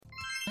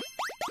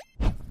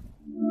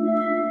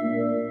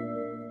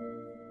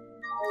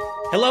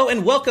Hello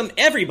and welcome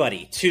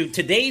everybody to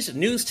today's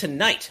News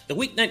Tonight, the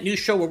weeknight news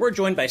show where we're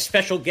joined by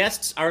special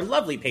guests, our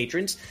lovely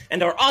patrons,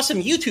 and our awesome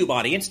YouTube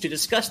audience to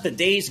discuss the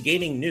day's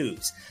gaming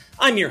news.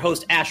 I'm your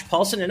host, Ash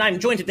Paulson, and I'm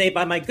joined today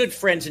by my good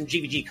friends and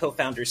GVG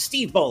co-founders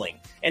Steve Bowling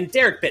and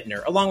Derek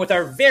Bittner, along with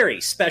our very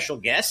special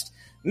guest,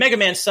 Mega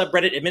Man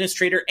subreddit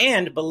administrator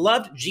and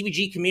beloved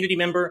GVG community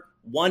member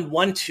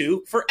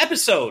 112 for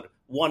episode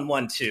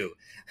 112.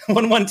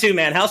 112,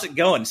 man, how's it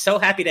going? So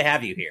happy to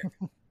have you here.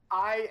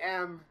 I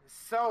am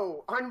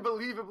so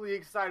unbelievably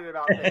excited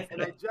about this,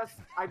 and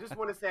I just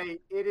want to say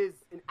it is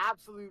an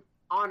absolute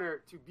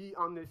honor to be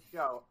on this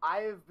show.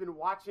 I have been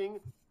watching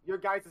your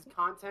guys'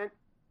 content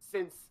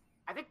since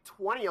I think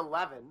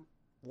 2011.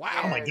 Wow!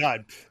 Oh my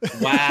god!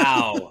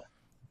 Wow!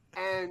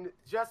 And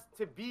just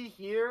to be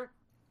here,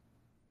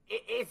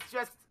 it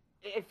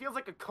feels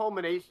like a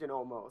culmination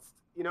almost.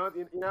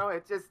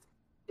 It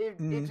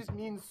just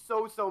means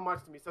so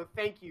much to me. So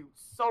thank you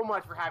so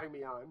much for having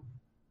me on.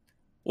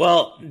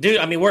 Well, dude,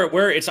 I mean,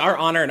 it's our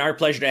honor and our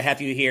pleasure to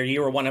have you here.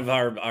 You are one of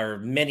our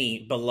many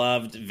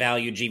beloved,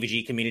 valued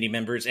GVG community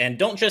members. And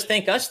don't just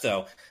thank us,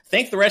 though.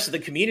 Thank the rest of the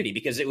community,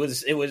 because it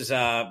was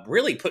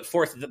really put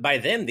forth by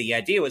them. The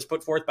idea was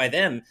put forth by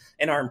them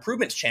in our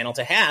improvements channel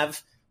to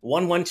have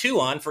 112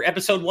 on for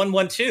episode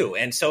 112.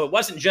 And so it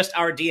wasn't just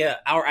our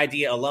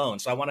idea alone.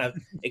 So I want to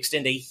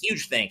extend a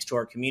huge thanks to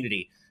our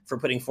community for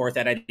putting forth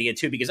that idea,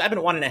 too, because I've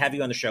been wanting to have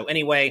you on the show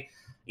anyway.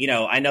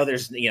 I know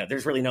there's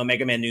really no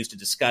Mega Man news to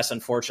discuss,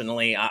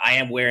 unfortunately. I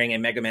am wearing a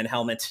Mega Man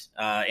helmet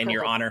in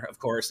your honor, of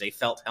course, a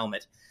felt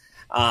helmet.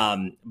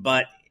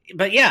 But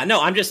yeah,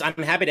 no, I'm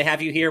happy to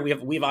have you here.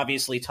 We've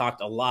obviously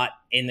talked a lot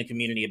in the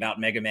community about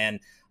Mega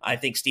Man. I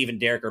think Steve and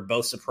Derek are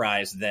both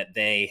surprised that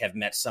they have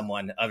met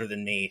someone other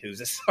than me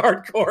who's as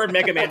hardcore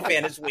Mega Man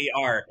fan as we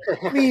are.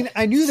 I mean,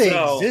 I knew they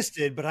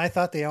existed, but I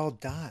thought they all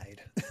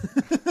died.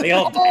 They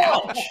all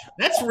ouch.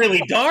 That's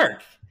really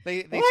dark.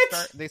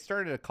 They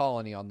started a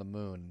colony on the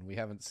moon. We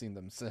haven't seen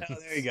them since. Oh,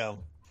 there you go.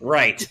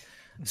 Right.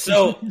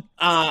 So,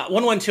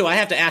 112, I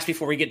have to ask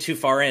before we get too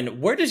far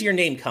in, where does your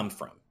name come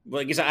from?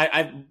 Because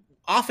I've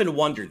often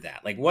wondered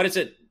that. Like, what is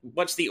it?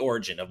 What's the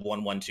origin of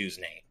 112's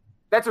name?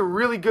 That's a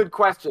really good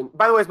question.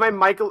 By the way, is my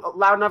mic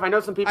loud enough? I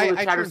know some people in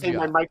the chat are saying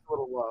my mic's a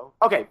little low.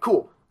 Okay,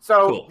 cool.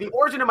 So The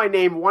origin of my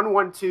name,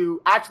 112,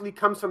 actually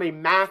comes from a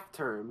math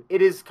term.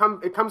 It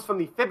comes from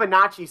the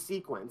Fibonacci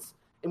sequence,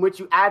 in which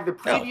you add the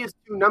previous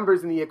two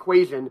numbers in the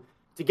equation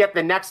to get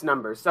the next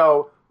number.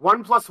 So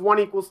 1 +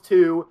 1 =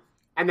 2,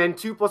 and then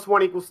 2 +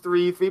 1 =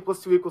 3, 3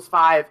 + 2 =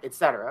 5,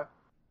 etc.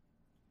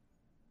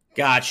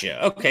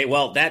 Gotcha. Okay,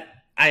 well,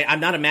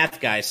 I'm not a math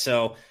guy,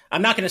 so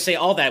I'm not going to say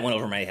all that went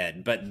over my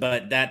head, but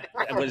that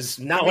was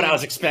not what I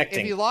was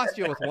expecting. If he lost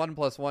you with 1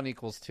 + 1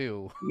 =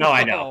 2. No,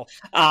 I know.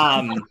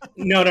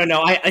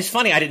 No. It's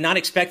funny. I did not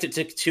expect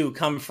it to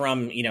come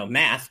from,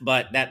 math,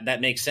 but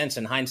that makes sense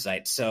in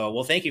hindsight. So,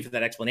 well, thank you for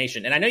that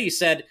explanation. And I know you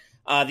said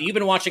that you've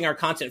been watching our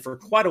content for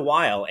quite a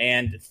while,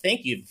 and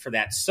thank you for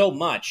that so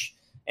much.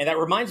 And that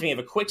reminds me of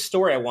a quick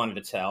story I wanted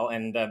to tell,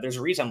 and there's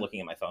a reason I'm looking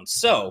at my phone.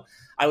 So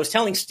I was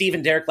telling Steve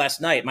and Derek last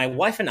night, my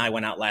wife and I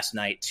went out last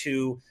night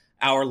to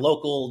our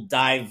local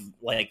dive,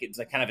 it's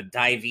a kind of a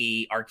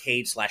divey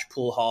arcade /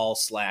 pool hall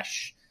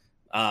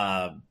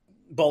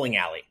 / bowling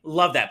alley.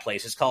 Love that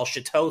place. It's called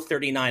Chateau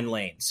 39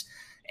 Lanes.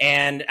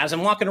 And as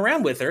I'm walking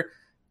around with her,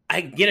 I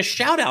get a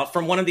shout out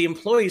from one of the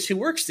employees who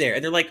works there.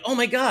 And they're like, "Oh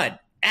my God,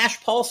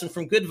 Ash Paulson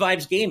from Good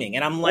Vibes Gaming."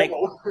 And I'm like,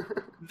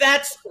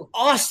 that's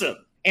awesome.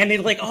 And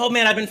they're like, "Oh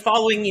man, I've been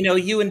following,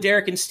 you and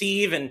Derek and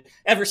Steve, and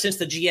ever since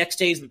the GX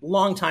days,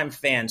 longtime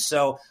fan."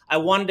 So I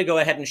wanted to go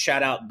ahead and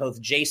shout out both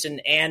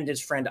Jason and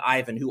his friend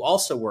Ivan, who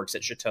also works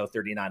at Chateau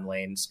 39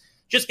 Lanes.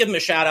 Just give them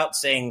a shout out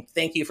saying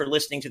thank you for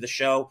listening to the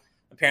show.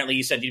 Apparently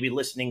you said you'd be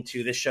listening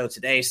to this show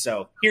today.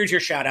 So here's your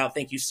shout out.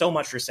 Thank you so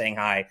much for saying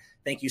hi.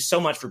 Thank you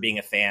so much for being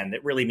a fan.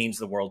 That really means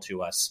the world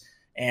to us.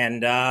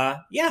 And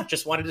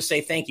just wanted to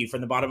say thank you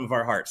from the bottom of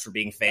our hearts for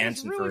being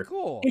fans and really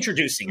for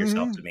introducing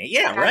yourself to me.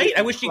 Yeah, That's right?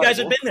 I wish you guys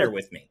had been there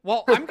with me.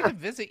 Well, I'm going to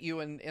visit you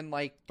in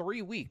like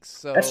 3 weeks.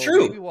 So that's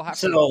true. Maybe we'll have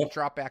to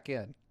drop back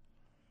in.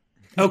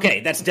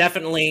 Okay, that's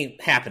definitely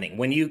happening.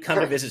 When you come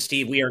to visit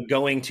Steve, we are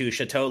going to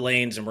Chateau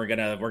Lanes, and we're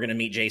gonna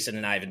meet Jason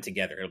and Ivan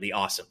together. It'll be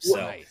awesome.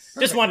 So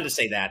just wanted to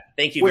say that.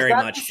 Thank you very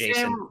much,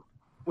 Jason.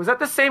 Was that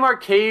the same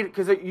arcade?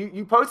 Because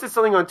you posted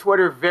something on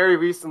Twitter very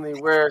recently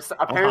where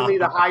apparently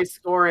the high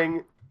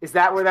scoring, is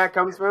that where that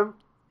comes from?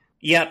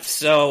 Yep.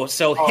 So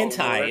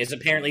Hentai is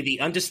apparently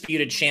the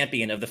undisputed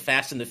champion of the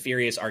Fast and the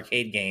Furious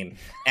arcade game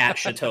at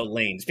Chateau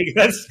Lanes,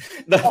 because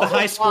the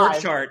high score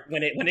chart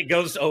when it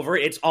goes over,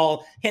 it's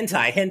all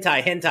hentai. And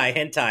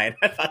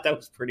I thought that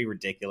was pretty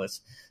ridiculous.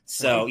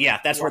 So yeah,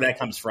 that's where that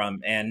comes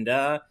from. And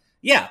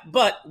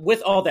but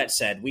with all that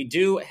said, we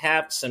do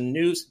have some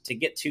news to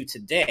get to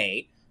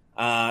today.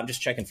 I'm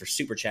just checking for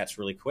super chats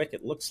really quick.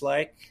 It looks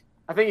like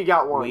I think you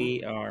got one.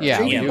 We are.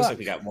 Yeah, it looks like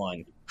we got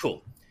one.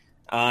 Cool.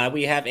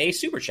 We have a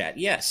super chat.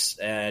 Yes.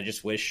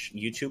 Just wish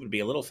YouTube would be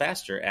a little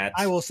faster at.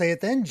 I will say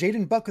it then.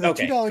 Jaden Buck with a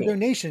 $2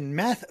 donation.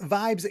 Math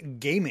Vibes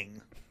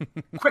Gaming.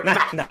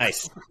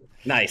 Nice.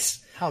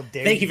 Nice. How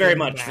dare Thank you very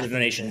much for the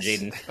donation,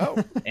 Jaden.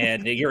 Oh,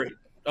 and you're.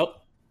 Oh,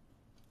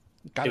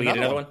 got did we get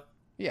another one?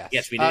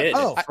 Yes, we did.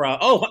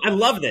 I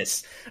love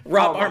this.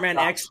 Rob Artman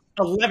X,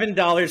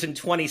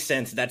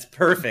 $11.20. That's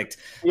perfect.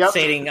 Yep.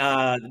 Saying,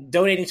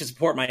 donating to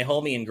support my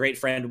homie and great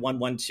friend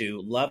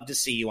 112. Love to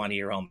see you on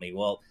here, homie.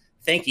 Well,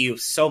 thank you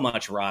so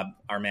much, Rob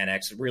Artman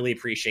X. Really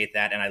appreciate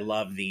that, and I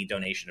love the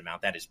donation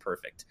amount. That is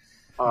perfect.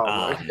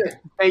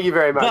 Thank you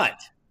very much. But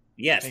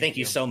yes, thank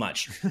you so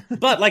much.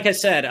 But like I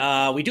said,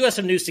 we do have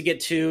some news to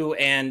get to.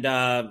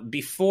 And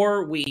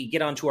before we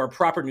get on to our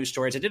proper news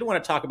stories, I did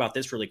want to talk about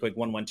this really quick,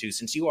 112,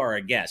 since you are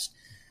a guest.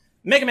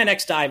 Mega Man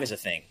X Dive is a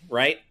thing,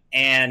 right?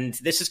 And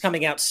this is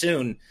coming out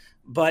soon.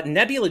 But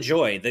Nebula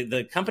Joy,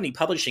 the company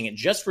publishing it,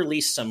 just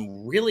released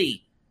some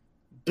really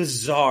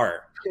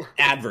bizarre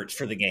adverts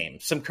for the game,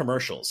 some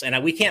commercials.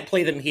 And we can't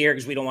play them here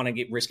because we don't want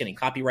to risk any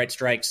copyright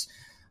strikes.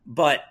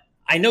 But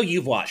I know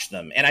you've watched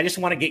them, and I just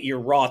want to get your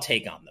raw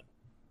take on them.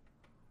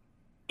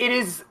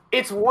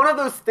 It's one of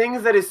those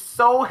things that is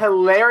so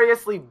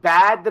hilariously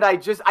bad that I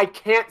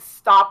can't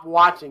stop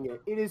watching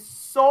it. It is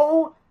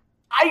so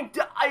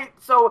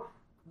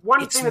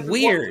It's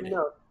weird.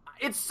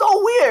 It's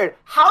so weird.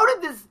 How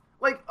did this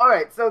all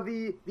right, so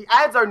the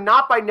ads are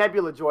not by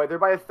Nebula Joy, they're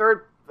by a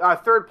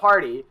third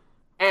party.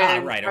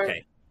 And right,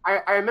 okay.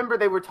 I remember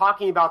they were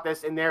talking about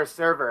this in their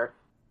server,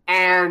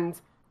 and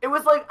it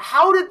was like,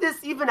 how did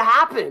this even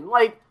happen?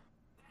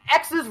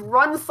 X's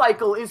run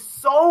cycle is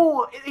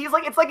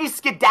it's like he's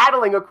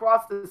skedaddling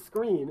across the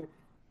screen.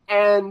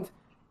 And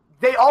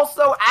they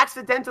also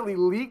accidentally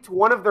leaked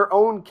one of their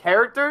own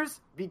characters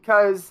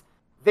because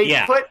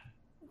they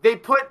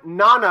put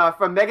Nana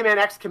from Mega Man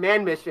X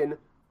Command Mission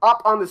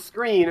up on the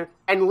screen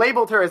and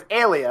labeled her as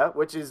Alia,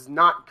 which is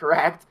not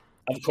correct.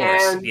 Of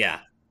course, and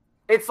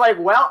it's like,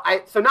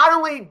 so not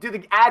only do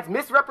the ads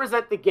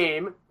misrepresent the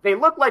game, they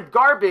look like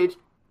garbage,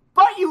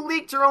 but you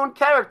leaked your own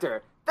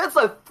character. That's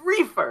a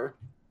threefer.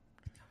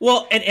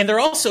 Well, and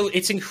they're also,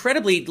 it's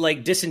incredibly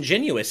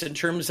disingenuous in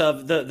terms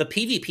of the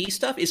PvP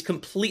stuff is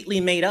completely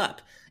made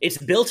up. It's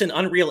built in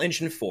Unreal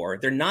Engine 4.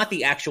 They're not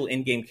the actual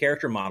in-game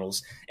character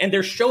models, and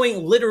they're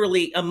showing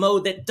literally a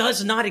mode that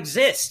does not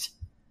exist.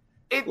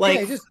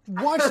 Just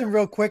watch them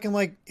real quick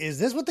and is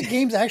this what the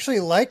game's actually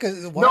like?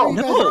 Why are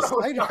you guys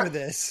excited for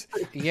this?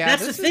 Yeah,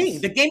 that's the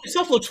thing. The game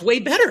itself looks way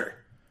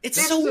better.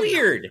 It's so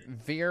weird.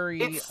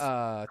 Very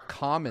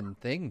common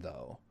thing,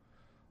 though.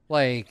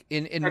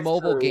 In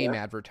mobile game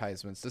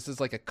advertisements, this is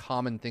a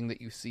common thing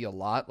that you see a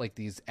lot,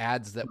 these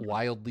ads that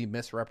wildly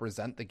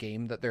misrepresent the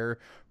game that they're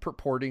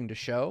purporting to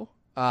show.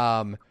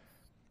 The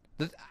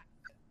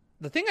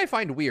thing I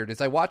find weird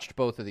is I watched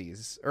both of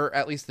these, or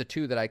at least the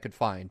two that I could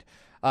find.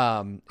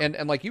 And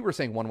like you were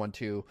saying,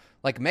 112,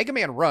 Mega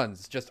Man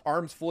runs just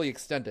arms fully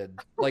extended,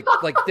 like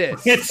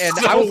this. And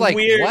so I was like,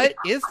 weird. What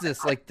is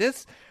this?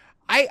 This,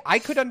 I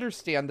could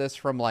understand this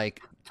from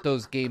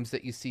those games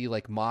that you see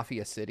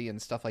Mafia City and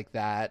stuff like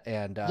that,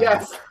 and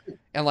yes,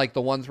 and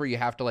the ones where you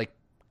have to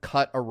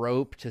cut a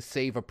rope to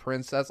save a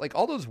princess,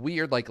 all those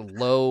weird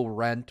low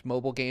rent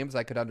mobile games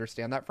I could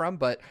understand that from,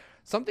 but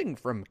something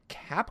from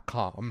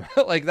Capcom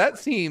that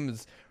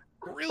seems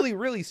really,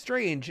 really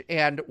strange.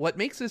 And what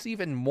makes this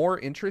even more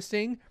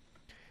interesting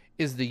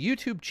is the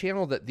YouTube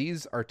channel that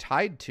these are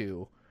tied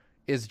to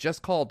is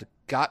just called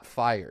Got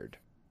Fired.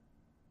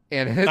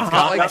 And it's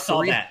got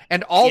three,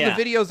 and all the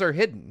videos are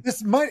hidden.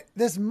 This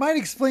might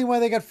explain why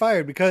they got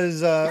fired,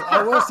 because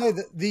I will say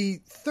that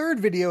the third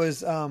video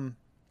is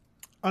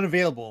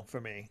unavailable for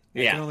me.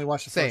 I can only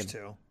watch the first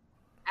two.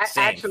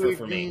 Actually,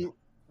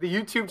 the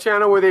YouTube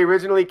channel where they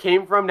originally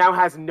came from now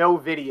has no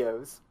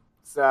videos.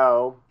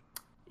 So,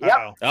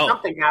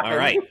 something happened. All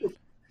right.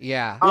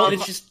 Yeah. Well,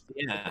 it's just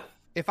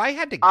If I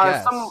had to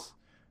guess,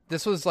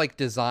 this was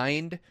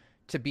designed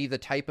to be the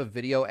type of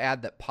video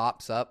ad that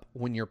pops up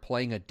when you're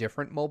playing a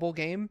different mobile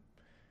game,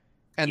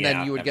 and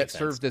then you would get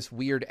served this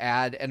weird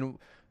ad. And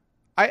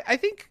I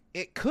think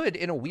it could,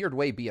 in a weird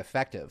way, be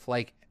effective.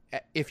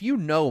 If you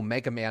know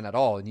Mega Man at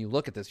all and you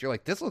look at this, you're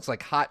like, this looks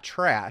like hot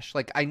trash.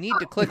 I need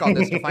to click on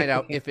this to find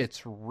out if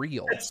it's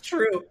real. That's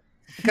true.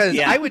 Because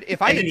I would,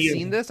 if I had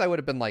seen this, I would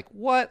have been like,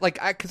 what?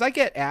 Because I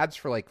get ads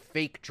for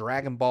fake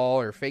Dragon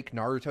Ball or fake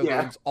Naruto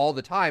games all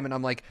the time, and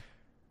I'm like,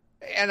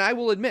 and I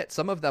will admit,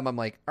 some of them I'm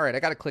like, all right, I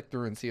got to click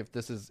through and see if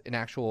this is an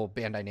actual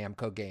Bandai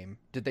Namco game.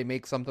 Did they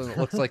make something that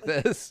looks like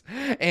this?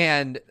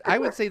 And I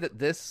would say that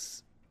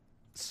this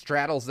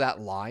straddles that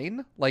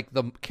line.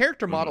 The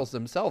character models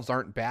themselves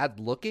aren't bad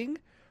looking,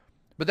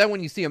 but then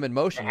when you see them in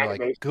motion, you're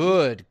like,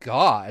 good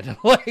God,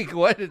 what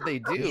did they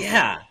do?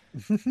 Yeah.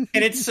 And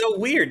it's so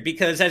weird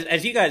because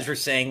as you guys were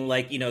saying,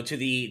 to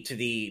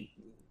the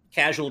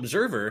casual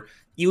observer,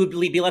 you would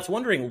be left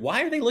wondering,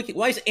 why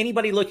is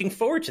anybody looking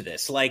forward to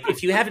this?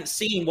 If you haven't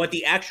seen what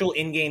the actual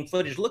in-game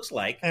footage looks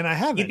like, and I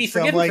haven't, you'd be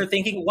forgiven for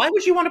thinking, why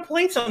would you want to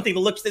play something that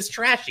looks this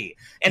trashy?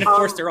 And of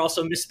course, they're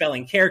also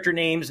misspelling character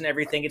names and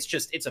everything.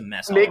 It's a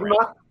mess.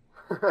 Snigma.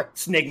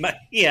 Snigma.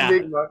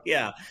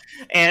 Yeah.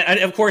 And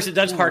of course, it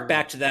does hark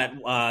back to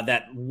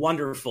that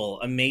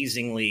wonderful,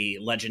 amazingly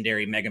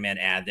legendary Mega Man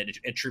ad that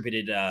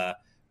attributed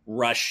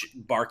Rush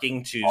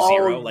barking to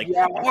Zero, like,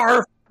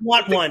 R,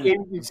 want one,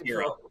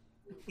 Zero.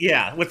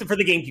 Yeah, for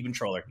the GameCube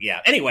controller. Yeah.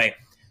 Anyway,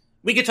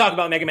 we could talk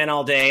about Mega Man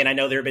all day, and I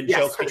know there have been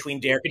jokes between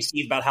Derek and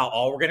Steve about how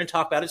all we're going to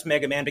talk about is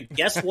Mega Man, but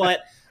guess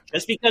what?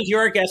 Just because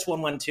you're our guest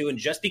 112, and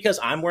just because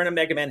I'm wearing a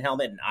Mega Man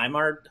helmet and I'm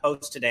our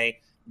host today,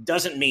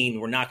 doesn't mean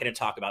we're not going to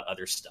talk about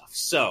other stuff.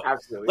 So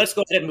let's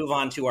go ahead and move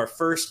on to our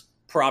first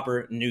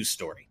proper news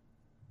story.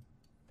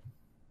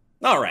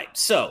 All right,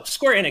 so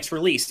Square Enix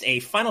released a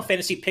Final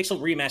Fantasy Pixel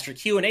Remaster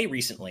Q&A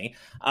recently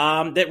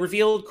that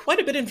revealed quite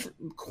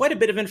a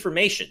bit of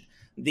information.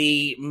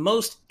 The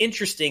most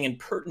interesting and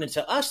pertinent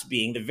to us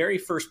being the very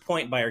first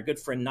point by our good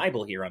friend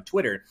Nibel here on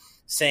Twitter,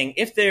 saying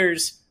if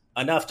there's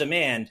enough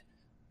demand,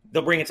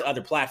 they'll bring it to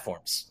other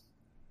platforms.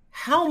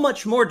 How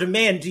much more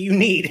demand do you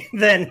need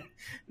than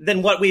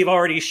what we've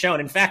already shown?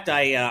 In fact,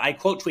 I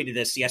quote tweeted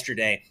this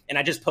yesterday, and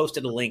I just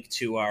posted a link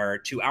to our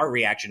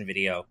reaction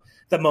video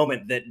the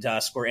moment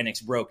that Square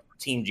Enix broke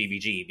Team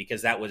GVG,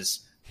 because that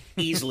was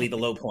easily the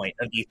low point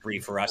of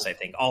E3 for us. I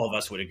think all of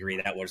us would agree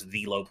that was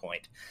the low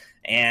point.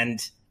 And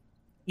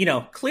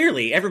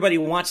clearly everybody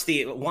wants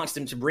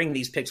them to bring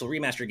these Pixel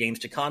Remaster games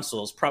to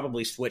consoles,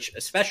 probably Switch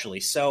especially.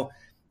 So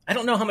I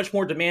don't know how much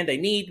more demand they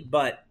need,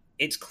 but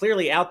it's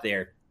clearly out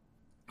there.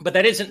 But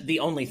that isn't the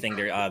only thing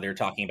they're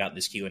talking about in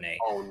this Q&A.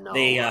 Oh, no.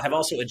 They have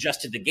also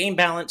adjusted the game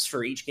balance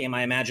for each game,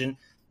 I imagine.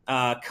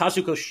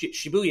 Kazuko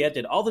Shibuya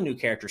did all the new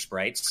character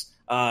sprites.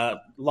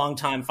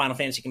 Longtime Final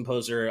Fantasy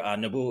composer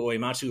Nobuo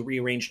Uematsu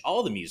rearranged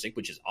all the music,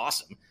 which is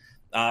awesome.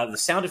 The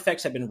sound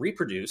effects have been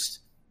reproduced.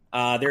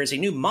 There is a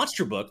new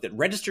monster book that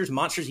registers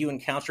monsters you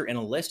encounter in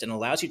a list and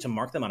allows you to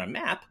mark them on a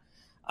map.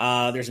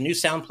 There's a new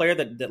sound player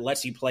that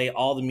lets you play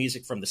all the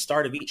music from the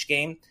start of each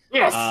game.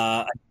 Yes.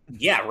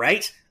 Yeah,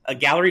 right? A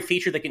gallery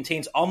feature that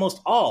contains almost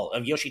all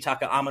of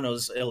Yoshitaka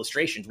Amano's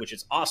illustrations, which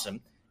is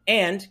awesome,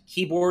 and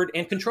keyboard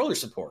and controller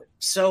support.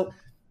 So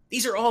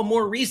these are all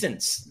more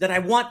reasons that I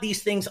want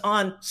these things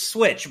on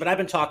Switch, but I've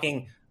been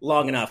talking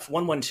long enough.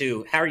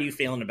 112, how are you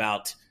feeling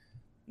about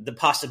the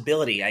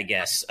possibility, I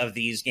guess, of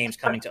these games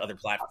coming to other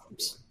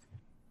platforms?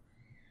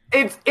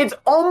 It's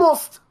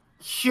almost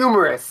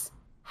humorous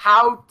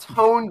how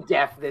tone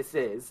deaf this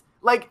is.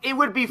 Like, it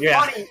would be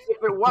funny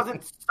if it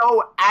wasn't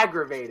so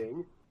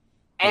aggravating.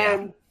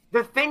 And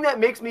the thing that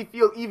makes me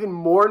feel even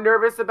more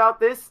nervous about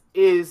this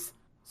is,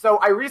 so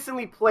I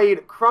recently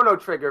played Chrono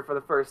Trigger for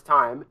the first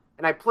time,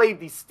 and I played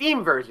the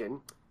Steam version,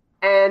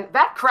 and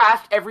that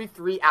crashed every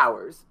 3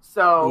 hours.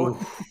 So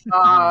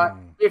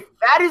if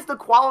that is the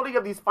quality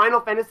of these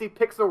Final Fantasy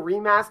Pixel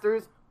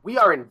remasters, we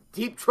are in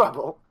deep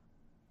trouble.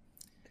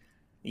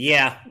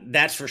 Yeah,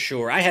 that's for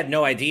sure. I had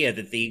no idea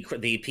that the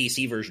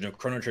PC version of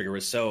Chrono Trigger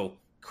was so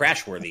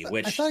crash-worthy.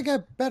 Which I thought it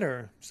got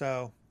better,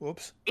 so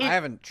whoops. I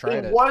haven't tried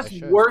it. It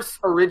was worse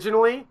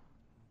originally,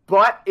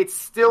 but it's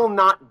still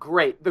not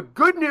great. The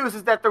good news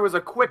is that there was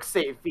a quick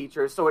save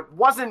feature, so it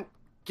wasn't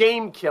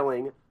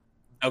game-killing.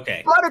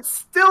 Okay. But it's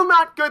still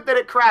not good that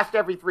it crashed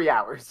every 3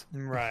 hours.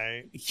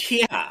 Right.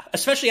 Yeah,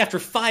 especially after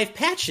 5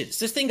 patches.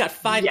 This thing got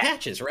 5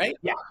 patches, right?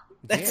 Yeah.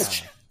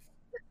 That's...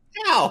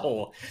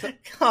 Ow!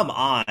 Come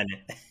on.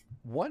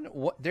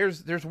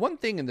 There's one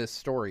thing in this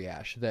story,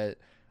 Ash, that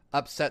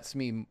upsets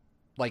me.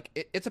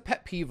 Like, it's a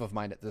pet peeve of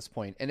mine at this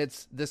point, and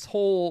it's this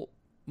whole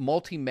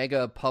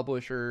multi-mega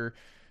publisher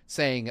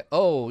saying,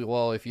 oh,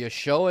 well, if you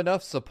show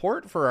enough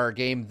support for our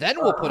game, then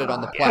we'll put it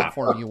on the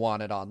platform you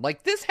want it on.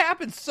 Like, this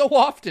happens so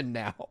often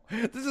now.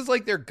 This is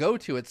like their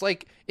go-to. It's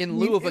like, in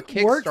lieu of a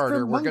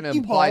Kickstarter, we're going to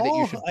imply that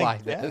you should buy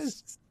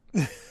this.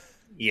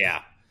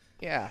 Yeah.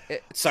 Yeah.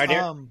 Sorry,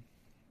 Derek.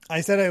 I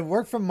said it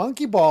worked for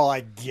Monkey Ball,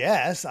 I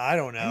guess. I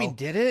don't know. I mean,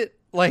 did it?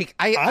 Like,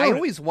 I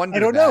always wonder. I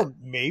don't know.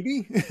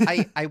 Maybe.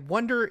 I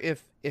wonder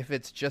if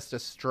it's just a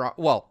strong.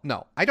 Well,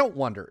 no, I don't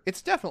wonder.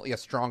 It's definitely a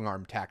strong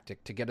arm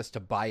tactic to get us to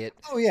buy it.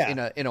 Oh,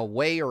 yeah. In a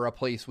way or a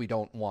place we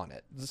don't want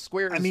it. The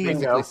Square is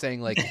basically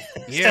saying like,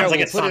 yeah,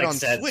 we'll put it on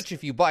Switch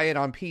if you buy it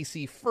on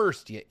PC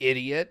first, you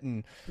idiot.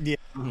 And yeah,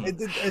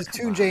 as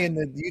Toon J in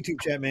the YouTube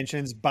chat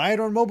mentions, buy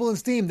it on mobile and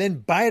Steam, then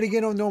buy it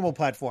again on normal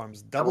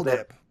platforms. Double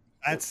dip.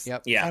 That's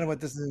kind of what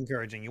this is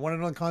encouraging. You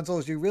want it on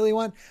consoles you really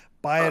want?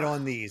 Buy it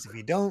on these. If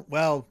you don't,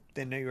 well,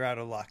 then you're out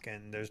of luck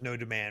and there's no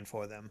demand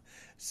for them.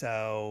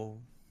 So,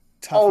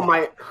 tough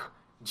luck.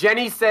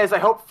 Jenny says, I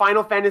hope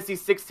Final Fantasy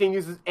 16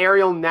 uses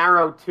aerial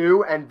narrow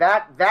too, and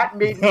that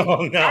made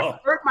me that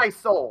hurt my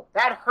soul.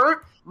 That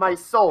hurt my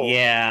soul.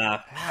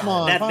 Yeah. Come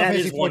on, that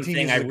is one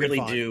thing I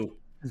really do.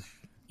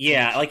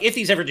 Yeah, like if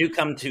these ever do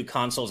come to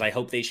consoles, I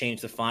hope they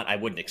change the font. I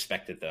wouldn't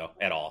expect it though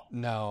at all.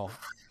 No.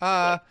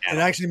 It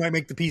actually might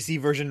make the PC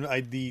version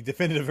the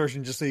definitive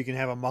version just so you can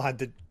have a mod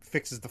that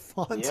fixes the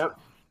font. Yep.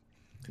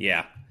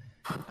 Yeah.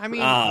 I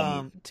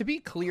mean, to be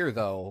clear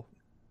though,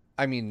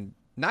 I mean,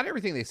 not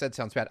everything they said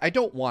sounds bad. I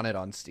don't want it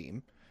on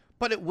Steam,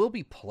 but it will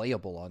be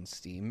playable on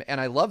Steam.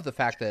 And I love the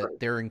fact that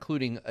they're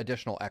including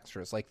additional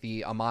extras like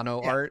the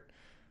Amano art.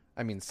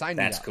 I mean, sign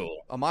me up. That's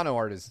cool. Amano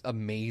art is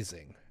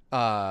amazing.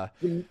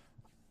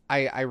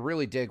 I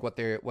really dig what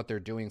they're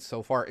doing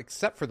so far,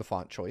 except for the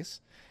font choice.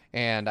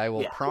 and I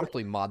will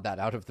promptly mod that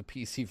out of the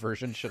PC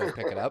version should I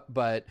pick it up.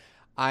 But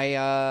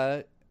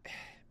I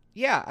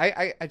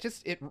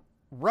just, it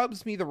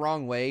rubs me the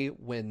wrong way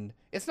when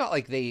it's not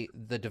like the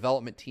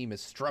development team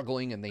is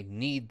struggling and they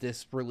need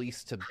this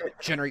release to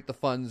generate the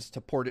funds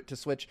to port it to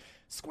Switch.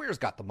 Square's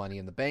got the money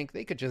in the bank.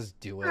 They could just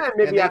do it.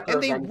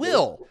 And they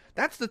will.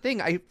 That's the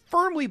thing. I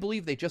firmly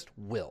believe they just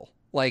will.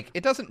 Like,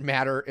 it doesn't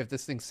matter if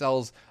this thing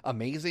sells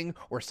amazing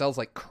or sells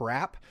like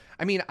crap.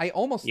 I mean, I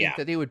almost think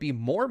that they would be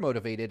more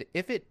motivated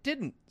if it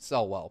didn't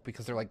sell well,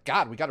 because they're like,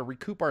 God, we got to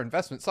recoup our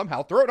investment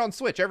somehow. Throw it on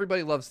Switch.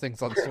 Everybody loves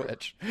things on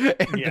Switch.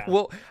 And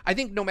well, I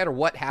think no matter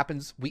what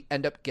happens, we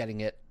end up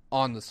getting it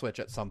on the Switch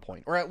at some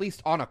point, or at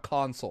least on a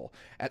console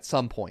at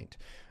some point.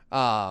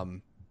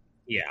 And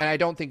I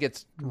don't think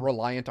it's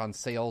reliant on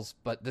sales,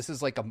 but this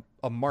is like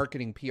a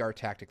marketing PR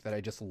tactic that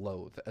I just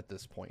loathe at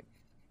this point.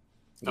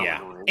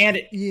 And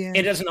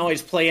it doesn't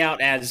always play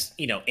out as,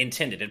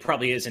 intended. It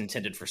probably is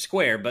intended for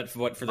Square, but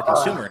for the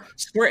consumer,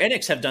 Square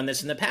Enix have done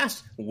this in the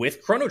past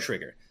with Chrono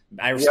Trigger.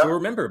 I still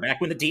remember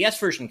back when the DS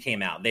version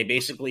came out, they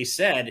basically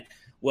said,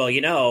 well,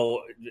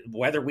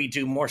 whether we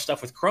do more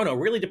stuff with Chrono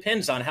really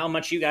depends on how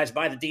much you guys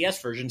buy the DS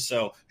version,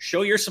 so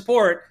show your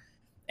support.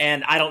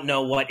 And I don't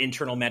know what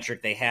internal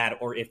metric they had,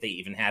 or if they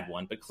even had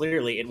one, but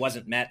clearly it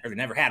wasn't met, or they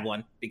never had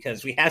one,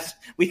 because we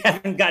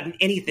haven't gotten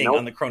anything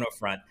on the Chrono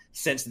front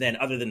since then,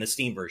 other than the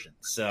Steam version.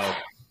 So,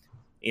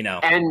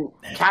 And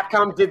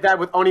Capcom did that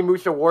with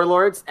Onimusha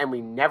Warlords, and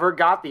we never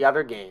got the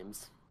other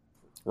games.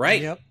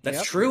 Right.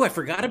 That's true. I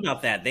forgot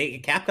about that.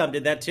 Capcom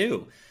did that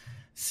too.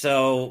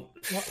 So,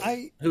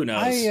 who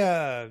knows?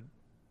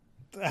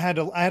 I had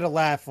a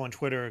laugh on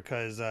Twitter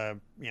because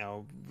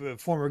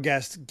former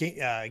guest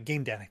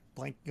Game Dad, I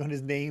blank on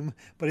his name,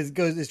 but his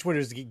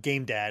Twitter's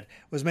Game Dad,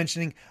 was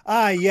mentioning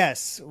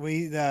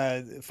we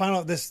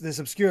this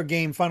obscure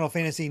game Final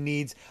Fantasy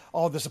needs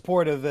all the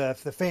support of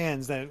the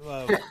fans that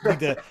need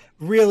to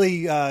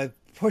really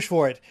push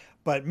for it.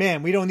 But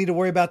man, we don't need to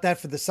worry about that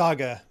for the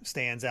Saga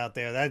stands out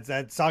there.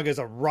 That Saga is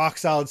a rock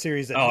solid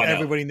series that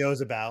everybody knows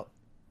about.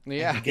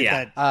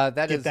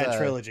 That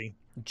trilogy.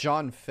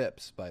 John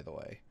Phipps, by the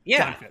way.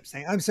 Yeah. John Phipps.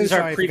 I'm so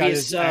sorry. Our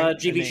previous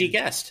GBG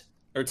guest.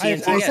 Or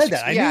TNT I said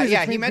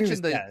that. He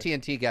mentioned the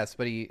TNT guest,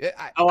 but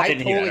I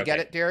totally get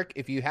it, Derek.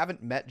 If you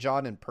haven't met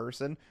John in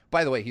person,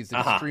 by the way, he's an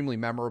extremely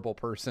memorable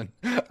person.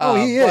 He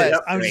is.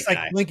 I'm just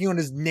blinking on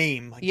his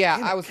name.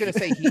 I was going to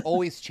say, he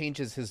always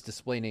changes his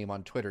display name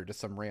on Twitter to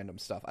some random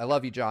stuff. I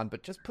love you, John,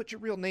 but just put your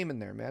real name in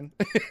there, man.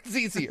 It's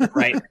easier.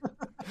 Right.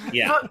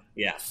 Yeah.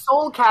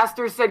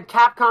 Soulcaster said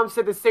Capcom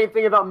said the same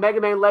thing about Mega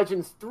Man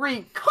Legends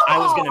 3. I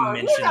was going to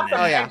mention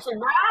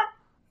that.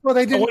 Well,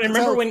 they didn't.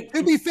 Remember when?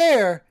 To be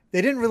fair,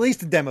 they didn't release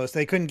the demo, so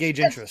they couldn't gauge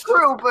interest. That's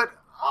true, but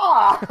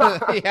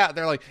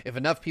they're like, if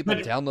enough people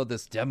download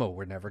this demo,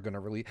 we're never going to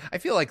release. I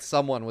feel like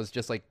someone was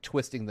just like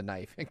twisting the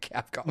knife in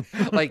Capcom.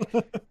 Like,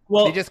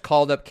 they just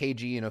called up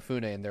KG and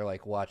Ofune, and they're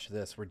like, "Watch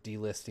this, we're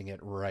delisting it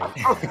right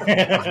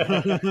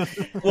now."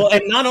 Well,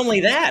 and not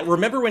only that,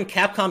 remember when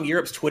Capcom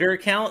Europe's Twitter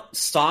account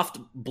soft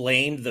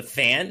blamed the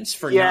fans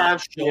for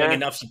not showing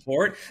enough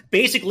support,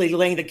 basically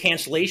laying the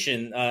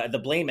cancellation, the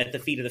blame at the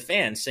feet of the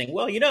fans, saying,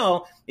 "Well,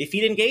 if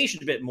you'd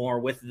engaged a bit more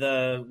with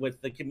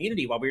the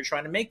community while we were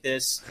trying to make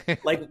this."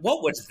 Like,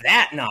 what was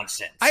that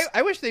nonsense?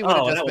 I wish they would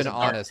have just been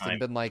honest and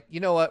been like, you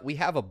know what? We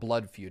have a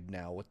blood feud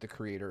now with the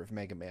creator of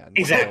Mega Man.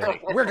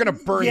 Exactly. So we're going to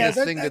burn this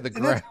thing to the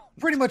ground.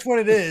 Pretty much what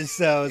it is.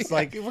 So it's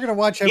like, we're going to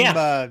watch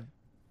him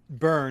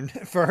burn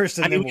first,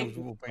 and then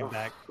we'll bring it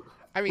back.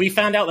 We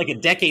found out like a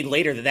decade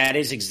later that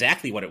is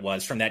exactly what it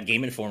was from that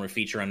Game Informer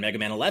feature on Mega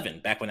Man 11,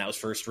 back when that was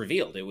first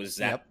revealed. It was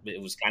that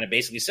it was kind of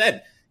basically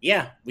said,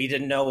 we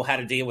didn't know how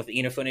to deal with the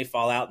Inafune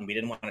fallout, and we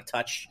didn't want to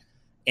touch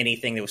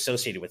anything that was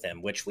associated with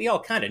him, which we all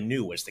kind of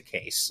knew was the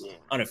case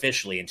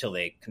unofficially until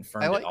they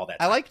confirmed it all that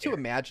time. I like to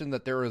imagine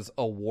that there was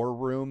a war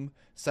room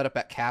set up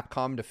at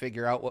Capcom to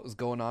figure out what was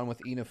going on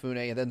with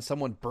Inafune, and then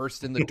someone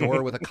burst in the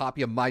door with a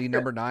copy of Mighty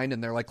Number 9,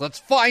 and they're like, let's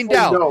find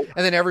out. No.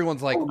 And then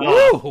everyone's like,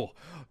 whoa,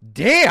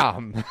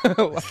 damn.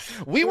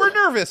 We were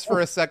nervous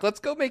for a sec.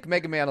 Let's go make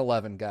Mega Man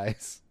 11,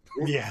 guys.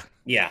 Yeah.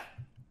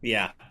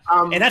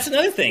 And that's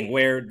another thing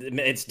where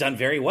it's done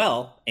very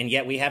well, and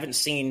yet we haven't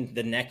seen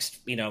the next,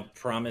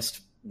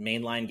 promised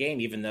mainline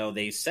game, even though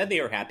they said they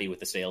were happy with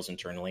the sales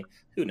internally.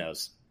 Who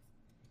knows?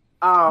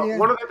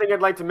 One other thing I'd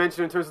like to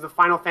mention in terms of the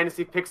Final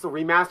Fantasy Pixel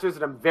remasters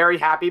that I'm very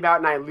happy about,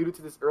 and I alluded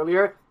to this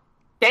earlier.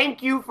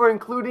 Thank you for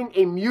including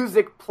a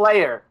music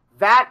player.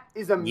 That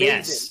is amazing.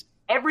 Yes.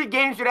 Every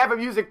game should have a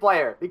music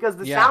player because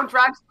the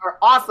soundtracks are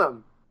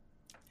awesome.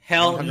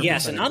 Hell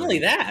yes. And not only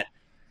that,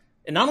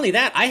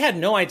 I had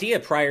no idea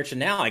prior to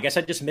now. I guess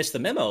I just missed the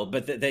memo,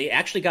 but they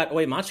actually got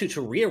Uematsu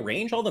to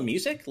rearrange all the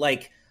music.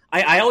 Like,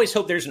 I always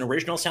hope there's an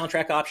original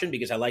soundtrack option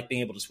because I like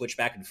being able to switch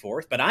back and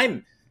forth. But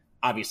I'm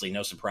obviously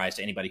no surprise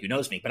to anybody who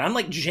knows me. But I'm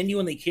like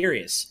genuinely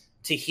curious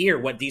to hear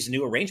what these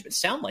new arrangements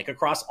sound like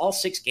across all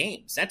 6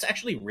 games. That's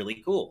actually really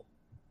cool.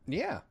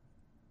 Yeah.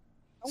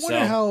 I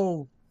wonder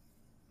how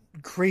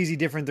crazy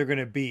different they're going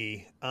to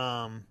be.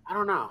 I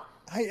don't know.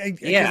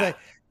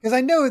 Because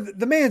I know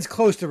the man's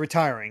close to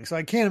retiring, so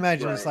I can't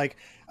imagine it's like,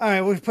 all right,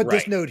 we'll put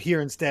this note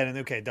here instead, and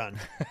okay, done.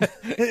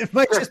 It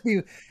might just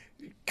be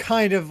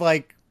kind of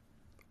like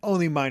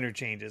only minor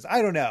changes.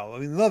 I don't know. I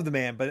mean, love the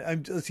man,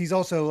 but he's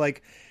also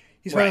like,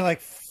 he's probably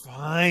like,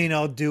 fine,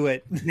 I'll do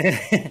it.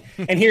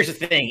 And here's the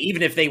thing: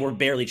 even if they were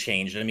barely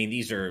changed, I mean,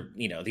 these are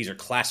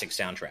classic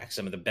soundtracks,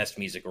 some of the best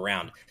music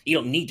around. You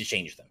don't need to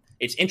change them.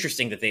 It's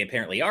interesting that they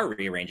apparently are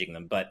rearranging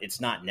them, but it's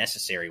not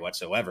necessary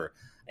whatsoever.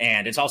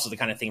 And it's also the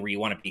kind of thing where you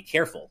want to be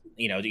careful.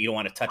 You don't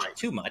want to touch it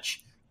too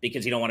much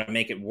because you don't want to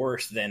make it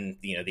worse than,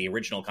 the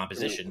original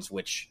compositions,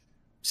 which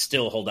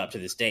still hold up to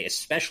this day,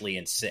 especially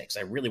in 6.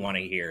 I really want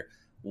to hear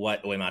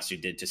what Uematsu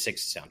did to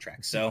 6's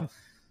soundtrack. So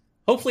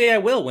hopefully I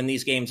will when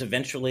these games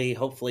eventually,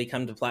 hopefully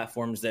come to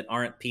platforms that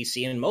aren't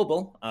PC and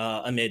mobile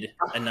amid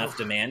enough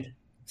demand.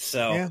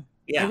 So,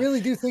 yeah. I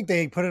really do think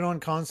they put it on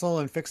console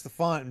and fix the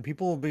font and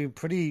people will be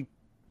pretty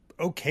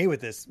okay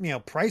with this.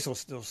 Price will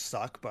still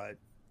suck, but...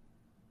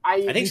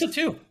 I think so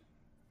too.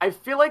 I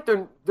feel like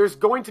there's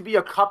going to be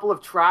a couple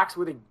of tracks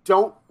where they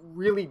don't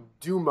really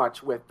do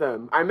much with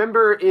them. I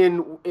remember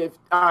if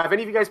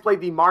any of you guys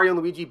played the Mario and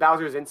Luigi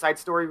Bowser's Inside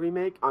Story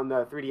remake on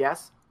the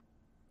 3DS.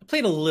 I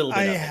played a little bit.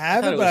 I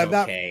haven't, but I've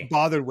not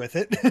bothered with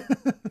it.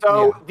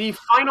 So the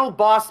final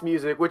boss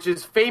music, which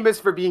is famous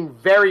for being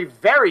very,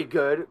 very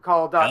good,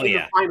 called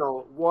the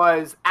Final,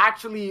 was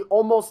actually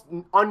almost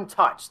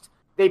untouched.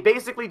 They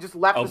basically just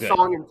left the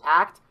song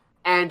intact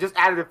and just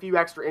added a few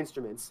extra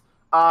instruments.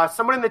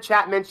 Someone in the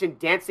chat mentioned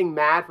Dancing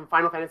Mad from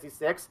Final Fantasy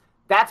VI.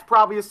 That's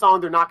probably a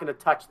song they're not going to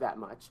touch that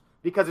much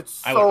because it's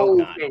so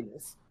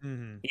famous.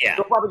 Mm-hmm. Yeah,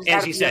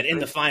 as you said, in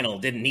the final,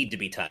 didn't need to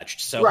be touched.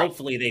 So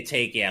hopefully they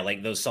take,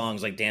 like those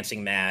songs like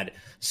Dancing Mad,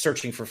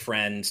 Searching for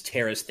Friends,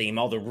 Terra's Theme,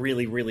 all the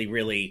really, really,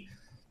 really,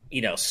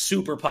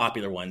 super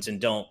popular ones and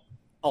don't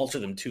alter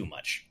them too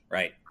much,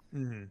 right?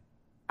 Mm-hmm.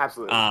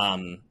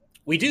 Absolutely.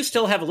 We do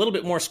still have a little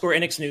bit more Square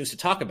Enix news to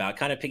talk about,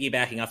 kind of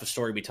piggybacking off a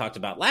story we talked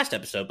about last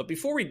episode. But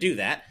before we do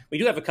that, we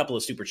do have a couple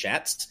of super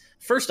chats.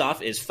 First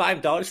off is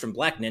 $5 from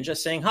Black Ninja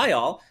saying, "Hi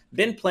all,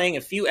 been playing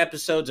a few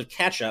episodes of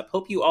Catch Up.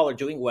 Hope you all are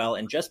doing well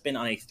and just been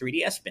on a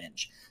 3DS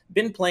binge.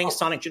 Been playing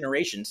Sonic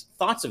Generations.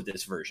 Thoughts of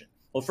this version?"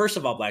 Well, first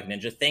of all, Black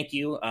Ninja, thank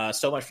you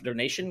so much for the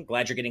donation.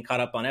 Glad you're getting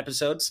caught up on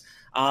episodes.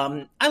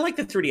 I like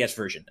the 3DS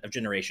version of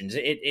Generations.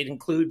 It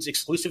includes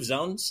exclusive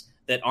zones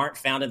that aren't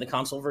found in the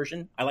console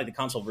version. I like the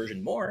console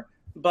version more,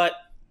 but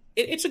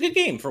it's a good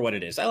game for what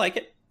it is. I like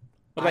it.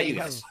 What about you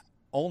guys? I've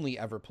only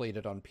ever played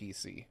it on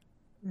PC.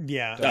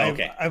 Yeah,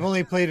 I've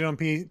only played it on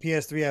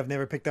PS3. I've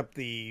never picked up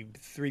the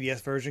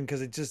 3DS version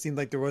because it just seemed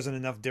like there wasn't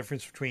enough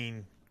difference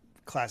between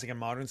classic and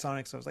modern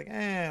Sonic. So I was like,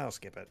 I'll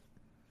skip it.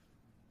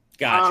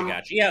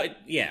 Gotcha.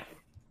 Yeah.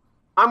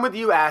 I'm with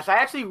you, Ash. I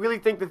actually really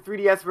think the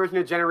 3DS version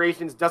of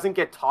Generations doesn't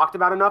get talked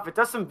about enough. It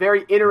does some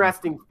very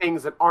interesting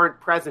things that aren't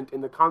present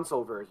in the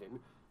console version.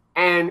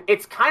 And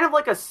it's kind of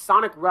like a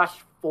Sonic Rush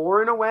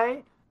 4 in a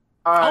way.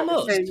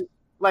 Almost.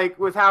 Like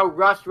with how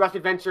Rush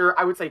Adventure,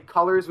 I would say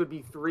Colors would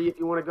be 3 if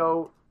you want to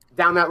go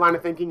down that line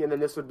of thinking, and then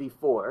this would be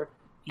 4.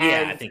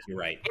 Yeah, I think you're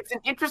right. It's an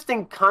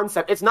interesting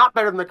concept. It's not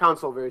better than the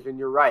console version,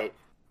 you're right.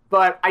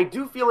 But I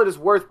do feel it is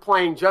worth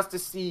playing just to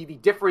see the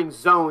differing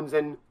zones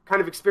and kind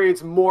of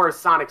experience more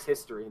Sonic's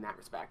history in that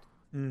respect.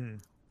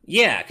 Mm.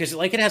 Yeah, because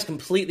it has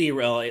completely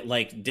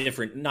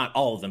different, not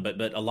all of them,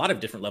 but a lot of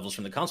different levels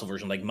from the console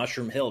version. Like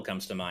Mushroom Hill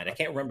comes to mind. I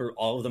can't remember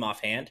all of them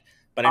offhand,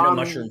 but I know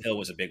Mushroom Hill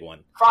was a big one.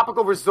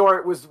 Tropical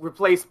Resort was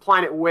replaced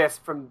Planet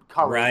Wisp from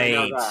Colors. Right.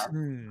 I know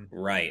that.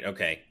 Right.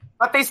 Okay.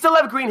 But they still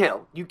have Green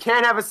Hill. You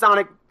can't have a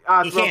Sonic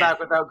throwback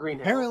without Green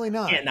Hill. Apparently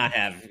not.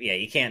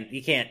 You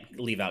can't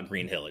leave out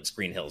Green Hill. It's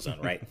Green Hill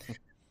Zone, right?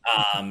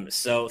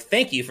 So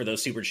thank you for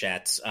those super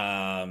chats.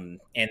 And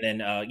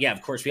then,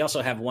 of course, we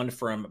also have one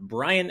from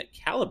Brian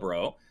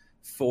Calabro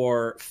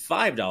for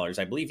 $5,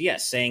 I believe.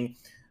 Yes, saying,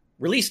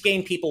 "Release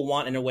game people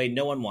want in a way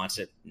no one wants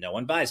it. No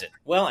one buys it."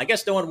 Well, I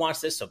guess no one wants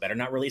this, so better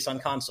not release on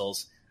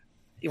consoles.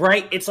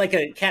 Right? It's like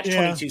a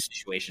catch-22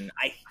 situation.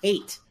 I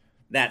hate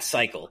that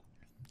cycle.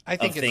 I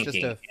think it's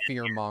just a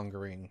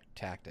fear-mongering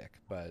tactic,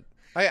 but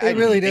it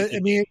really does. I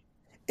mean,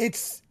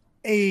 it's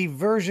a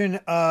version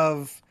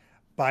of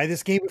buy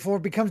this game before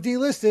it becomes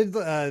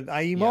delisted,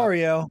 i.e.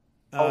 Mario.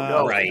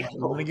 Right. I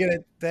want to get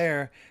it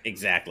there.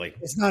 Exactly.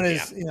 It's not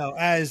as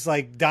as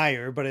like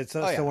dire, but it's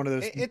still one of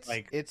those.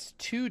 It's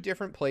two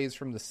different plays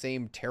from the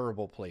same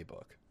terrible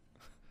playbook.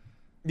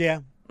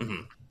 Yeah.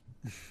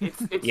 Mm-hmm.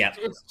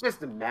 It's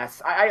just a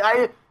mess.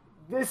 I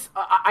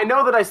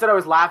know that I said I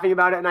was laughing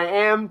about it, and I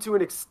am to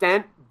an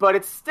extent, but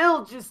it's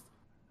still just,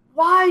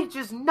 why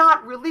just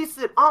not release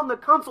it on the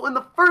console in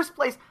the first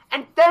place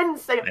and then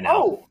say,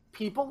 oh,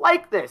 people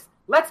like this.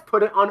 Let's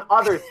put it on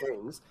other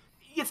things.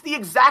 It's the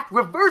exact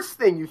reverse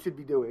thing you should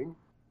be doing.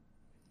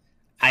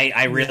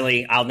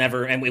 I'll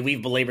never, and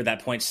we've belabored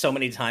that point so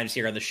many times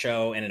here on the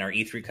show and in our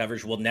E3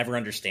 coverage, we'll never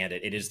understand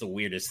it. It is the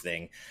weirdest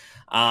thing.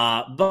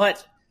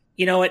 But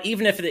you know what?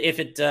 Even if the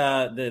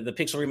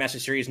Pixel Remaster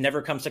series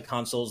never comes to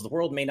consoles, the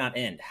world may not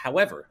end.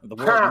 However, the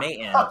world may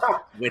end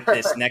with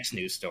this next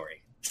news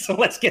story. So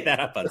let's get that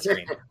up on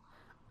screen.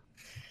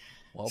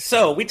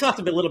 So we talked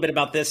a little bit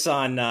about this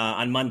on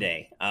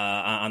Monday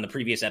on the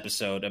previous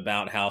episode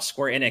about how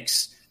Square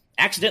Enix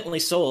accidentally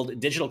sold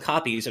digital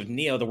copies of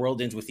Neo: The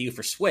World Ends With You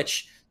for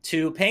Switch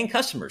to paying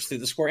customers through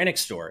the Square Enix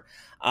store.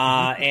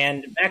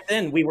 And back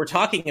then we were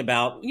talking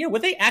about,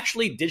 would they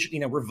actually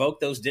revoke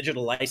those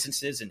digital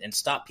licenses and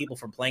stop people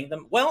from playing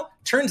them? Well,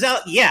 turns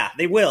out, yeah,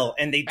 they will.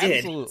 And they did.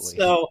 Absolutely.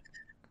 So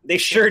they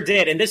sure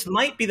did. And this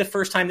might be the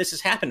first time this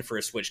has happened for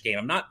a Switch game.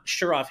 I'm not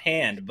sure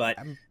offhand, but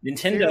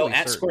Nintendo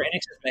at Square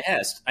Enix's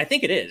behest, I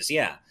think it is,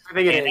 yeah.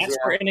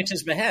 Square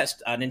Enix's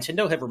behest,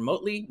 Nintendo have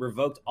remotely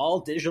revoked all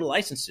digital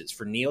licenses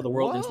for Neo: The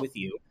World Ends With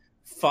You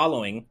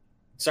following...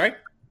 Sorry?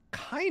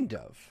 Kind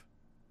of.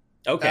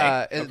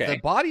 Okay. The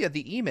body of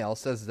the email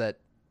says that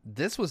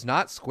this was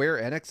not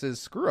Square Enix's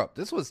screw-up.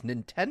 This was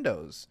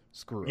Nintendo's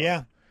screw-up.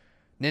 Yeah.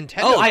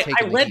 Nintendo.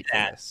 I read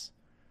that.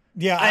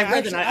 Yeah, I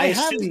read that. I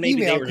assumed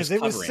maybe they were just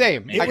it was the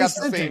same. I got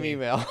the same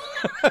email.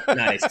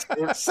 Nice.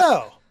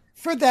 So,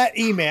 for that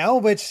email,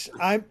 which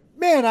I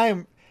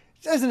am,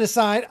 as an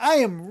aside, I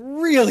am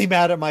really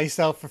mad at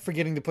myself for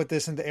forgetting to put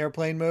this into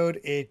airplane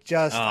mode. I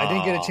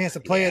didn't get a chance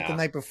to play it the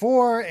night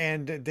before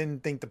and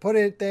didn't think to put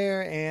it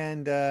there.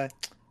 And,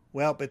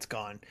 well, it's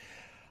gone.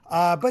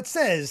 But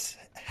says,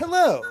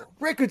 hello,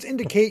 records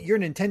indicate your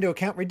Nintendo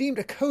account redeemed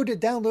a code to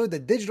download the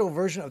digital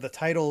version of the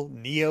title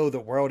Neo: The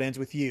World Ends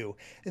With You.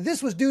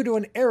 This was due to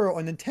an error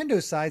on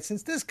Nintendo's side,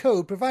 since this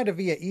code, provided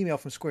via email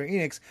from Square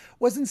Enix,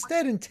 was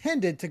instead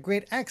intended to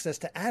grant access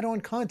to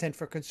add-on content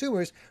for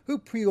consumers who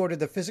pre-ordered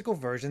the physical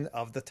version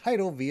of the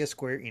title via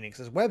Square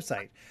Enix's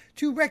website.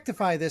 To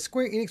rectify this,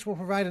 Square Enix will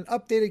provide an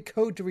updated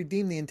code to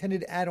redeem the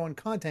intended add-on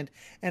content,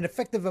 and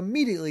effective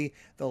immediately,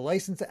 the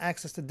license to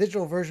access the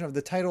digital version of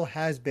the title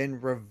has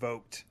been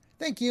revoked.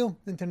 Thank you,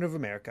 Nintendo of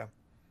America.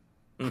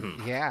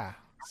 Mm-hmm. Yeah.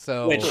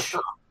 So,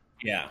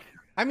 yeah.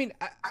 I mean,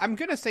 I'm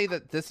going to say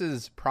that this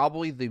is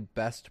probably the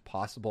best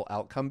possible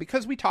outcome,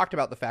 because we talked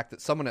about the fact that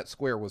someone at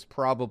Square was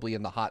probably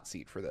in the hot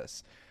seat for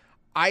this.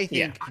 I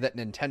think that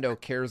Nintendo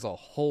cares a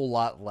whole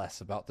lot less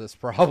about this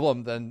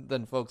problem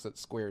than folks at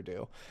Square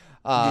do.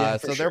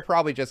 So they're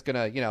probably just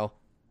going to,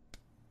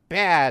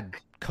 bad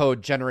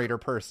code generator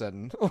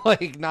person,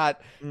 like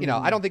not,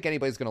 I don't think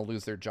anybody's going to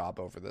lose their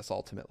job over this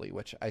ultimately,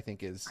 which I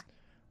think is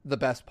the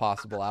best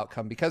possible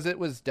outcome, because it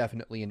was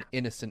definitely an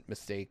innocent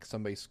mistake.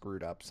 Somebody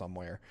screwed up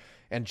somewhere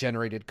and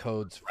generated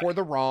codes for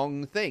the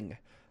wrong thing.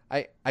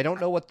 I don't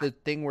know what the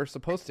thing we're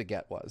supposed to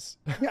get was.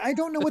 Yeah, I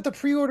don't know what the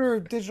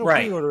digital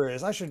pre-order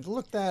is. I should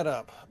look that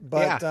up.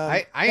 But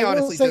yeah, I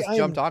honestly just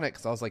jumped on it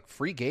because I was like,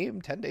 free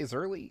game 10 days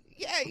early.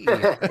 Yay!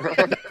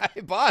 I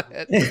bought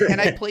it.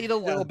 And I played a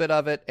little bit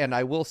of it. And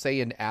I will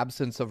say, in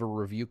absence of a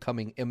review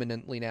coming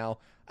imminently now,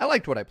 I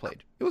liked what I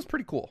played. It was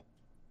pretty cool.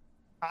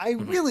 I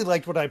really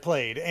liked what I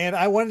played, and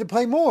I wanted to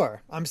play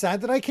more. I'm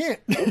sad that I can't.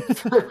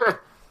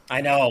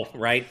 I know,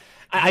 right?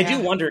 I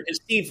do wonder,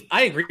 Steve,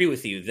 I agree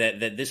with you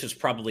that this is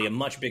probably a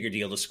much bigger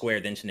deal to Square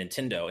than to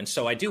Nintendo. And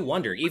so I do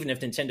wonder, even if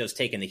Nintendo's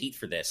taken the heat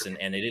for this and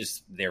it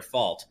is their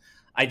fault,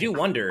 I do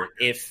wonder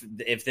if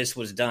this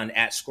was done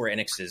at Square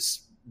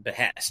Enix's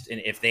behest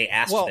and if they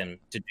asked them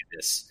to do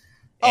this.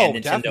 And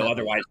Nintendo definitely.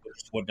 Otherwise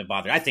wouldn't have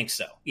bothered. I think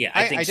so. Yeah,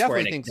 I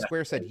definitely think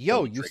Square said,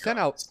 yo, you sent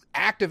out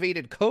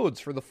activated codes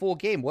for the full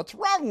game. What's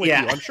wrong with you?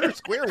 I'm sure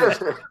Square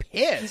was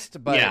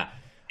pissed, but yeah,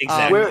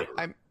 exactly.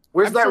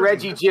 Where's that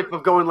Reggie gif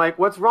of going like,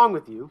 what's wrong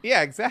with you?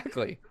 Yeah,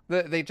 exactly.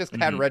 They just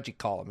had Reggie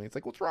call him. He's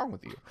like, what's wrong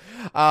with you?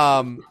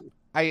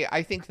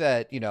 I think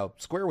that,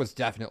 Square was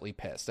definitely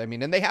pissed. I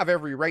mean, and they have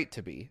every right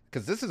to be,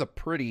 because this is a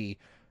pretty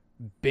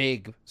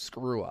big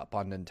screw up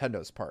on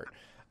Nintendo's part.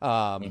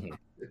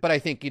 But I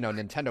think,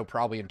 Nintendo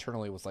probably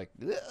internally was like,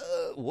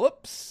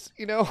 whoops,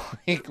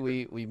 like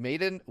we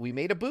made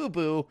a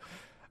boo-boo.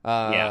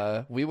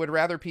 We would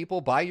rather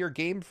people buy your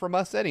game from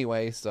us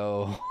anyway.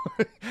 So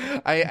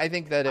I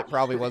think that it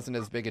probably wasn't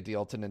as big a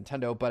deal to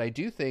Nintendo. But I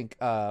do think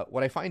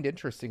what I find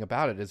interesting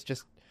about it is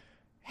just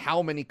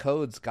how many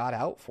codes got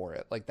out for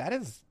it. Like, that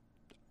is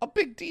a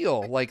big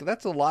deal. Like,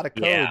 that's a lot of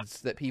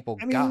codes that people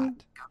got.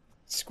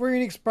 Square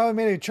Enix probably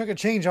made a chunk of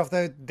change off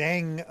the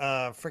dang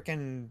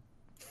freaking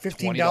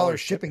 $15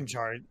 shipping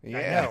charge. Yeah.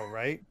 I know,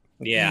 right?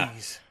 Yeah.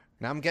 Jeez.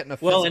 Now I'm getting a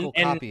physical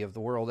copy of The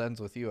World Ends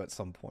With You at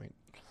some point.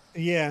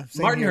 Yeah.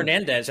 Martin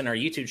Hernandez in our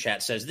YouTube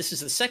chat says this is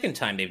the second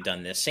time they've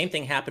done this. Same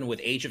thing happened with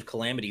Age of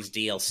Calamity's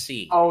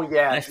DLC. Oh,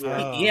 yeah. I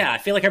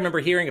feel like I remember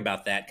hearing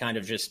about that kind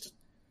of just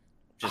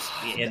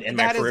in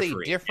my periphery. That is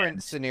a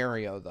different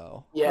scenario,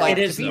 though. Yeah, like,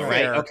 it is, though,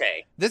 right?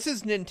 Okay. This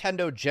is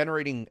Nintendo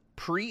generating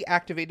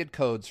pre-activated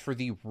codes for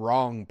the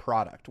wrong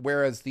product,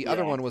 whereas the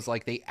other one was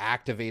like they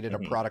activated a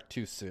product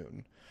too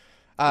soon.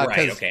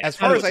 As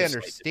far as I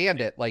understand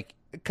it, like,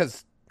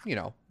 because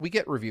we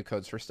get review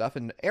codes for stuff,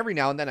 and every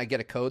now and then I get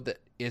a code that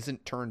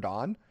isn't turned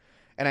on,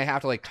 and I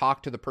have to like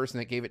talk to the person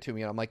that gave it to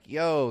me, and I'm like,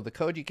 yo, the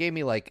code you gave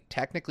me like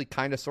technically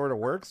kind of sort of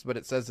works, but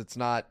it says it's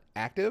not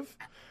active.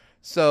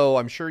 So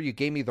I'm sure you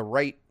gave me the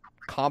right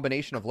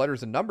combination of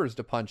letters and numbers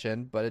to punch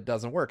in, but it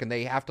doesn't work. And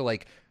they have to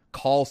like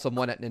call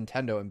someone at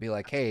Nintendo and be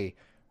like, hey,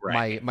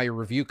 my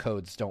review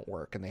codes don't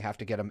work, and they have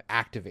to get them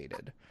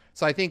activated.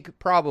 So I think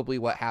probably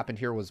what happened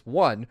here was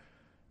one,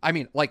 I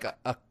mean, like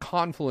a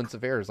confluence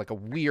of errors, like a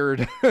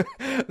weird,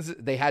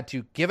 they had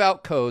to give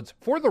out codes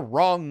for the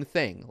wrong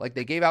thing. Like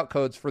they gave out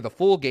codes for the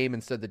full game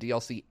instead of the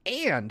DLC,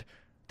 and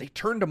they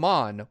turned them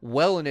on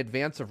well in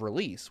advance of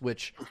release,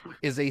 which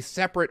is a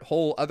separate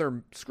whole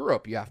other screw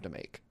up you have to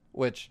make,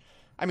 which,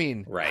 I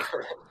mean, right.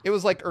 It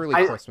was like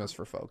early Christmas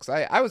for folks.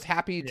 I was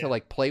happy to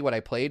like play what I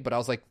played, but I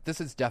was like, this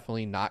is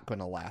definitely not going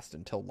to last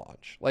until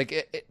launch.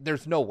 Like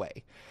there's no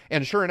way.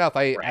 And sure enough,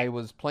 I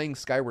was playing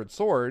Skyward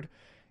Sword,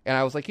 and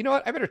I was like, you know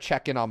what? I better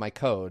check in on my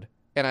code.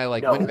 And I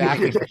went back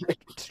and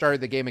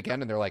started the game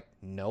again, and they're like,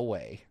 no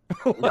way.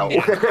 No.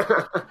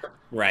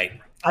 Right.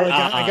 I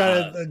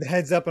got a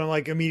heads up, and I'm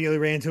like immediately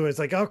ran to it. It's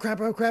like, oh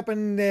crap,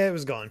 and it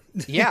was gone.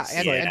 Yeah,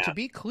 and to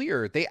be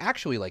clear, they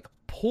actually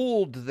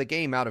pulled the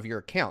game out of your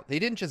account. They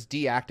didn't just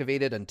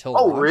deactivate it until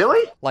launch.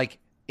 Really? Like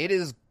it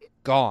is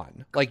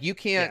gone. Like you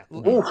can't,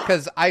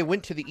 because I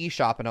went to the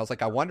eShop and I was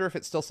like, I wonder if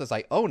it still says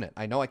I own it.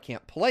 I know I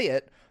can't play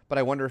it, but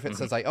I wonder if it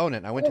says I own it.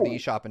 And I went to the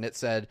eShop and it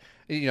said,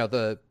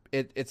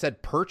 it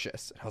said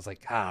purchase. And I was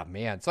like,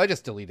 man. So I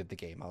just deleted the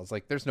game. I was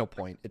like, there's no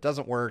point. It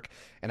doesn't work.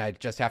 And I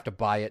just have to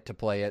buy it to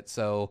play it.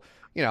 So,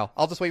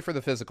 I'll just wait for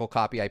the physical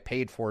copy I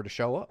paid for to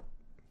show up.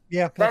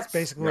 Yeah, that's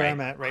basically where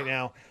I'm at right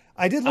now.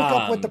 I did look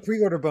up what the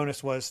pre-order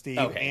bonus was, Steve,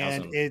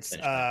 and it's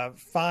 5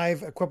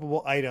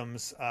 equipable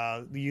items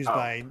used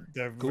by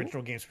the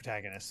original game's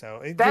protagonist. So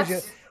it gives you,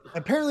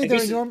 apparently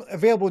they're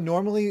available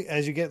normally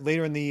as you get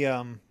later in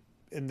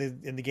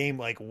the game,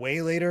 like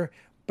way later.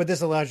 But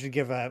this allows you to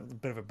give a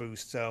bit of a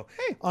boost. So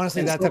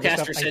honestly, that type of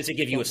stuff says to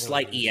give you a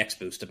slight EX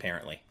boost.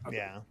 Apparently,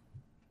 yeah.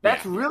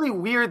 That's really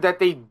weird that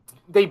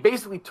they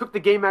basically took the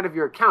game out of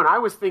your account. I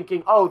was thinking,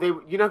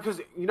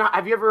 because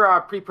have you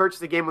ever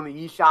pre-purchased a game on the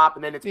eShop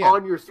and then it's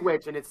on your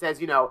Switch and it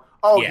says, you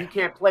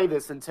can't play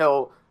this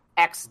until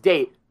X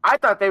date. I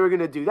thought they were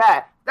going to do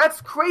that.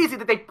 That's crazy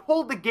that they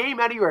pulled the game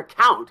out of your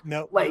account.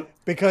 No,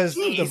 because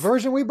the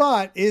version we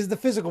bought is the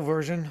physical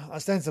version,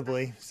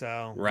 ostensibly.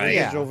 So right, the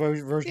digital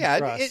version.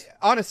 Yeah,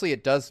 honestly,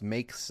 it does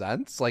make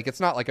sense. Like it's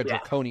not like a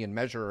draconian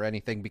measure or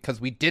anything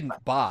because we didn't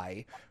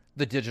buy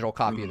the digital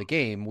copy of the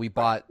game. We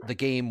bought the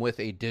game with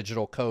a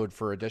digital code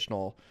for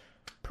additional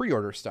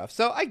pre-order stuff.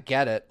 So I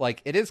get it.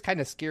 Like it is kind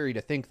of scary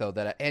to think though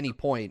that at any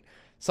point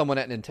someone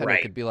at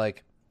Nintendo could be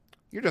like,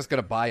 "You're just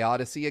going to buy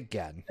Odyssey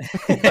again."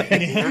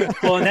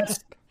 Well, and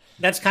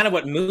that's kind of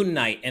what Moon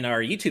Knight in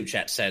our YouTube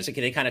chat says.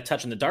 They kind of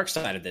touch on the dark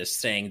side of this,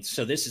 saying,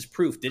 "So this is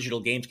proof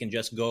digital games can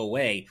just go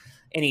away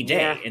any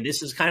day." Yeah. And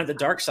this is kind of the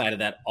dark side of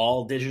that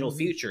all digital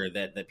future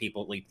that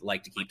people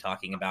like to keep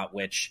talking about,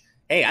 which,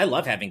 hey, I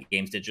love having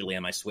games digitally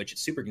on my Switch.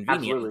 It's super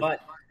convenient. Absolutely.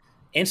 But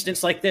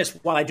instance like this,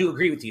 while I do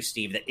agree with you,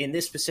 Steve, that in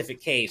this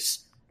specific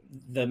case,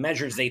 the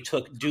measures they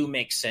took do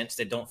make sense.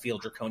 They don't feel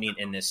draconian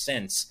in this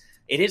sense.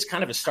 It is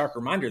kind of a stark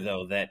reminder,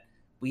 though, that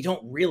we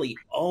don't really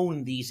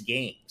own these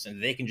games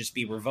and they can just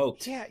be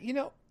revoked. Yeah,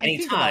 anytime. I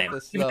think about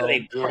this,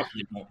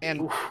 though,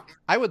 and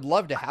I would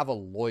love to have a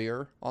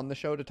lawyer on the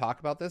show to talk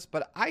about this,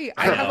 but I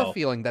have a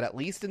feeling that at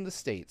least in the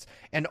States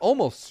and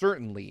almost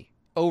certainly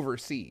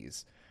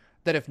overseas,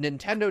 that if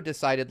Nintendo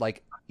decided,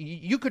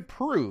 you could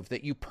prove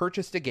that you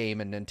purchased a game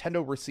and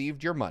Nintendo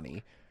received your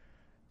money,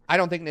 I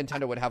don't think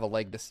Nintendo would have a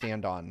leg to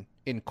stand on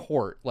in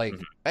court.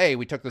 Hey,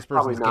 we took this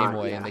person's game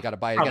away and they got to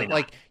buy it again.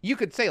 Like, you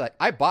could say,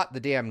 I bought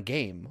the damn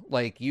game.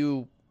 Like,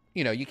 you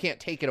can't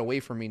take it away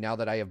from me now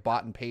that I have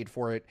bought and paid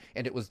for it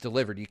and it was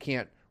delivered. You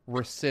can't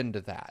rescind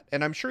that.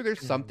 And I'm sure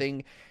there's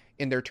something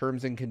in their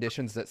terms and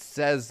conditions that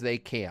says they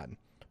can.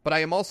 But I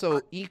am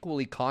also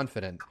equally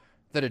confident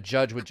that a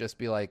judge would just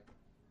be like,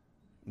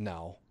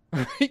 no,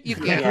 you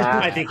can't. Yeah,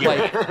 I think you're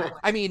right.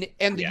 I mean,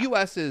 and the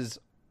U.S. is,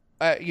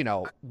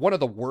 one of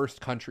the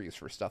worst countries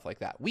for stuff like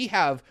that. We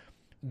have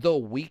the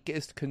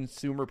weakest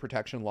consumer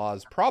protection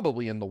laws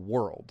probably in the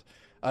world.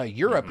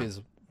 Europe is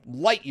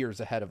light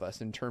years ahead of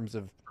us in terms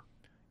of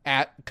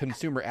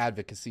consumer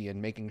advocacy and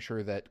making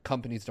sure that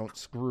companies don't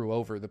screw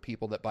over the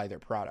people that buy their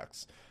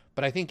products.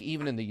 But I think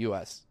even in the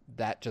U.S.,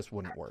 that just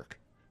wouldn't work.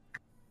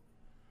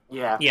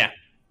 Yeah. Yeah,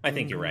 I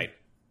think you're right.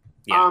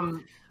 Yeah.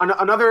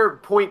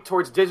 Another point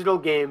towards digital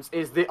games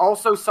is they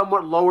also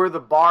somewhat lower the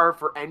bar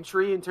for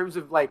entry in terms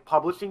of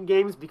publishing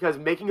games, because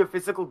making a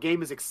physical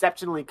game is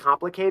exceptionally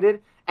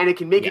complicated and it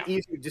can make it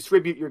easier to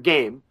distribute your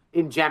game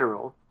in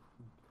general.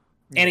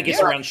 And it gets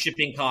around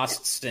shipping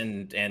costs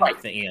and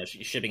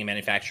shipping and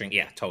manufacturing.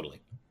 Yeah,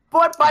 totally.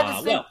 But by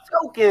the same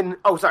token,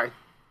 sorry.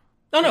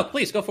 No,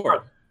 please go for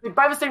it.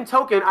 By the same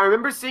token, I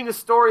remember seeing a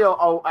story.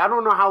 I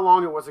don't know how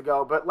long it was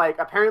ago, but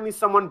apparently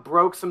someone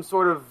broke some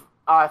sort of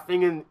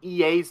thing in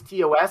EA's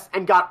TOS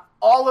and got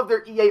all of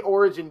their EA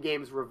Origin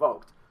games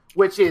revoked,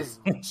 which is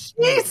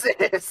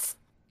Jesus.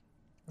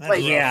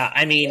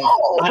 I mean,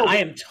 I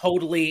am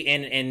totally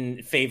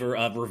in favor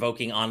of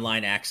revoking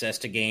online access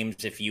to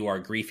games if you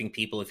are griefing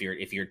people. If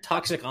you're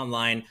toxic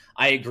online,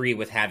 I agree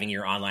with having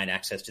your online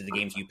access to the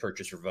games you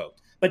purchase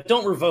revoked. But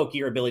don't revoke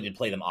your ability to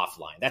play them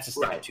offline. That's a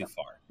step too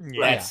far.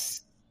 Yeah.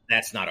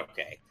 That's not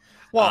okay.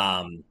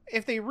 Well,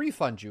 if they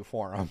refund you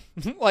for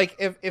them, like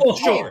if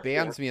Jay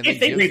bans me and then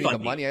gives me the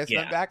money I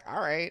spent back, all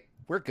right,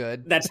 we're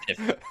good. That's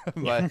different.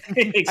 But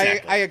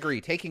exactly. I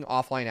agree. Taking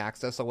offline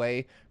access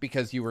away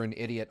because you were an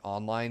idiot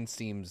online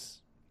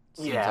seems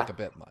like a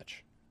bit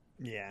much.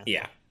 Yeah.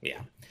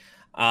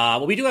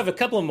 Well, we do have a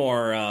couple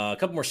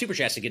more super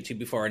chats to get to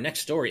before our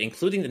next story,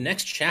 including the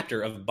next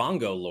chapter of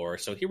Bongo lore.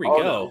 So here we go.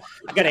 No.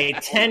 I got a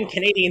 $10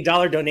 Canadian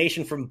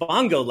donation from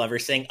Bongo Lover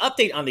saying,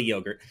 "Update on the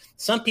yogurt.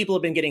 Some people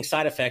have been getting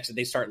side effects and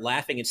they start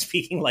laughing and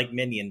speaking like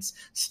minions.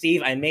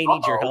 Steve, I may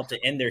need your help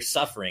to end their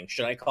suffering.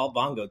 Should I call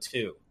Bongo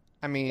too?"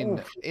 I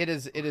mean, it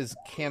is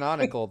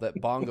canonical that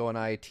Bongo and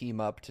I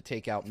team up to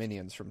take out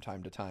minions from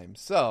time to time.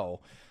 So,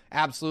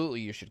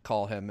 absolutely, you should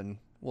call him, and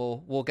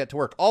we'll get to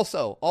work.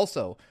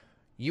 Also,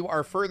 you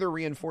are further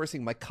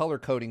reinforcing my color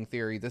coding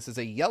theory. This is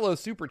a yellow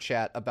super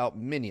chat about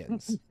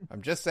minions.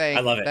 I'm just saying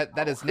I love it.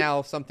 That is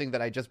now something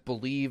that I just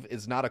believe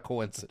is not a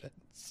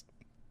coincidence.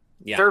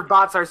 Yeah. Serve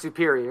bots are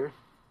superior.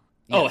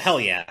 Oh,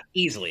 hell yeah.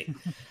 Easily.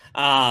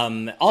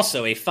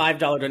 Also, a $5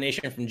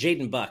 donation from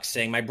Jaden Buck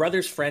saying, "My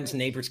brother's friend's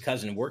neighbor's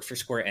cousin works for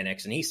Square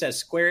Enix, and he says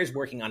Square is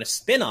working on a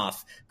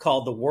spin-off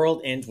called The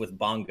World Ends with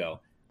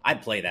Bongo."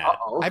 I'd play that.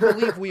 I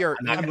believe we are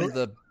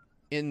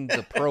in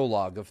the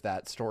prologue of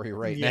that story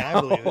now.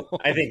 I believe it.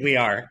 I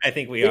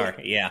think we are.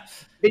 Yeah.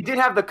 They did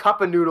have the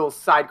Cup of Noodles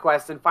side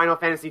quest in Final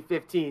Fantasy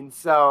 15,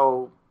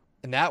 so...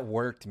 And that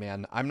worked,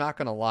 man. I'm not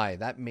going to lie.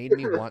 That made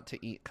me want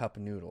to eat cup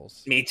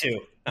noodles. Me too.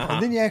 Uh-huh.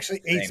 And then you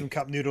actually ate some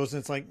cup noodles, and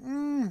it's like,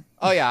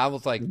 Oh, yeah. I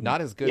was like, not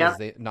as good as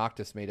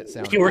Noctis made it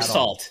sound. Pure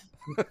salt.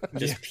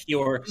 Just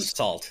pure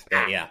salt.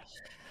 Yeah.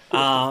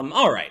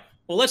 All right.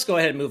 Well, let's go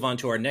ahead and move on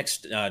to our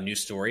next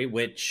news story,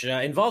 which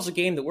involves a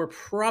game that we're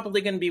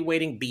probably going to be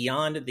waiting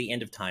beyond the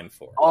end of time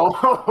for.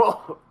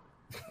 Oh,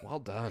 well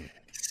done.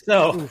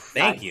 So,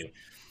 thank you.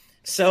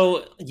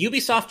 So,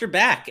 Ubisoft are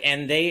back,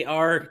 and they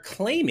are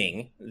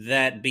claiming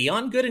that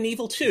Beyond Good and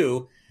Evil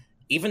 2,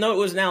 even though it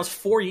was announced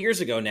 4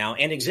 years ago now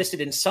and existed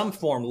in some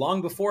form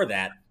long before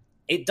that,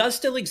 it does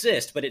still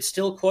exist, but it's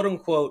still,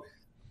 quote-unquote,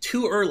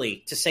 too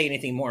early to say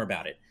anything more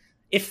about it.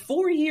 If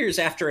 4 years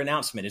after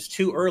announcement is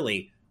too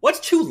early, what's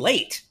too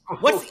late?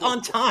 What's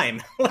on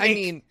time? I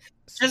mean,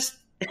 just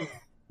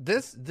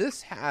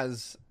this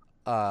has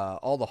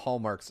all the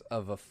hallmarks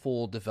of a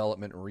full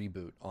development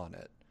reboot on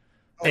it.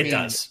 It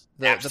does.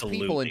 The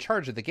people in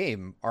charge of the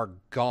game are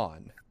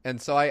gone. And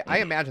so I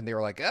imagine they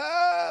were like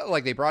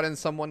they brought in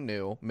someone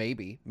new,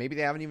 maybe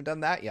they haven't even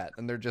done that yet.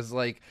 And they're just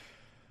like,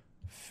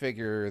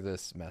 figure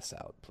this mess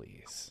out,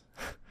 please.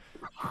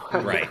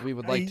 Right. We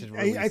would like to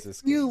release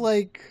this game. I feel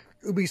like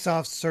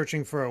Ubisoft's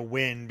searching for a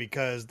win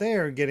because they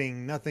are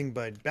getting nothing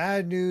but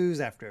bad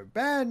news after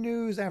bad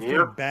news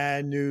after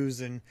bad news.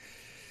 And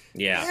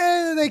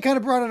they kind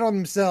of brought it on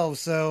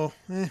themselves. So,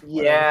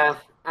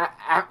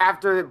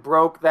 after it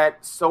broke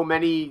that so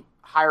many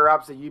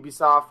higher-ups at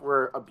Ubisoft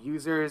were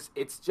abusers,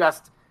 it's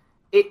just...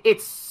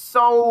 It's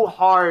so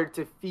hard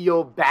to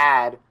feel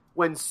bad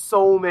when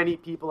so many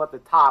people at the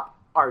top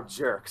are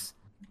jerks.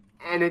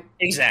 And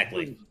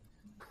Exactly.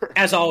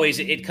 As always,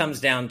 it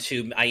comes down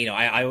to,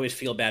 I always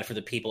feel bad for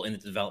the people in the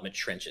development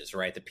trenches,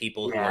 right? The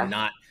people who are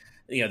not...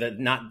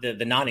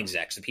 the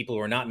non-execs, the people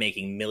who are not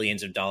making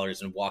millions of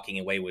dollars and walking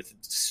away with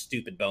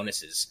stupid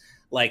bonuses,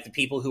 like the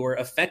people who are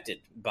affected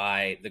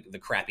by the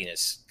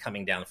crappiness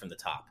coming down from the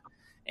top.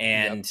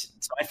 And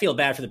so I feel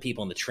bad for the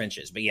people in the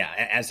trenches. But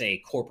as a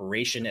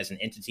corporation, as an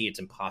entity, it's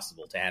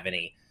impossible to have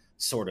any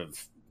sort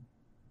of,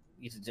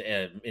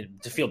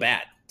 to feel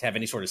bad, to have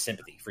any sort of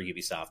sympathy for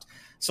Ubisoft.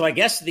 So I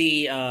guess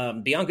the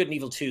Beyond Good and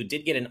Evil 2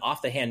 did get an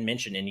off-the-hand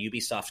mention in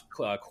Ubisoft's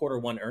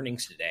Q1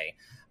 earnings today,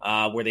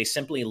 where they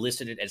simply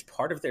listed it as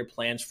part of their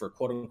plans for,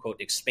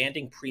 quote-unquote,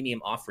 expanding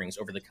premium offerings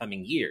over the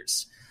coming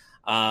years.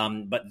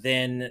 But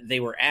then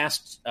they were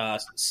asked,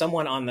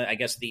 someone on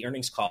the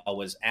earnings call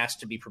was asked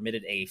to be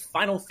permitted a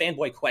final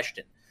fanboy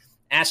question,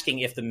 asking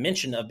if the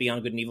mention of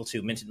Beyond Good and Evil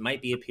 2 meant it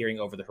might be appearing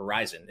over the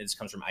horizon. This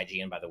comes from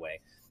IGN, by the way,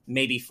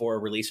 maybe for a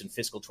release in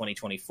fiscal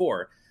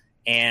 2024.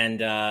 And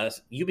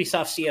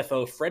Ubisoft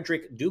CFO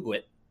Frederick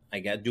Duguet,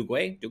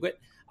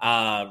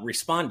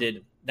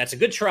 responded, "That's a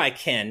good try,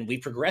 Ken. We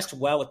progressed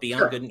well with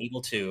Beyond Good and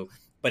Evil 2,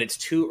 but it's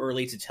too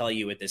early to tell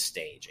you at this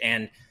stage."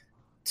 And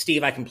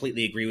Steve, I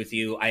completely agree with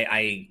you.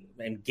 I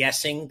am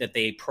guessing that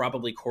they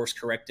probably course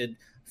corrected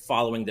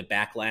following the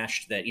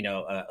backlash that,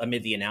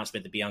 amid the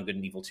announcement that Beyond Good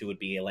and Evil 2 would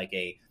be like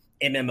a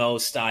MMO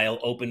style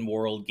open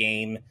world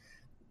game.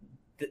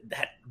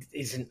 That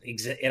isn't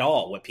at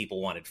all what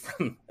people wanted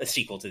from a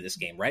sequel to this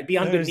game, right?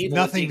 Beyond Good and Evil.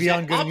 Nothing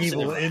Beyond Good and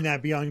Evil in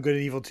that Beyond Good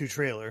and Evil 2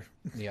 trailer.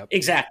 Yep.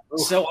 Exactly.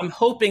 So I'm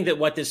hoping that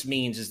what this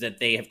means is that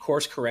they have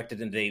course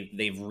corrected and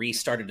they've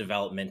restarted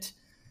development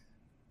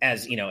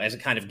as a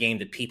kind of game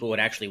that people would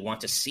actually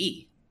want to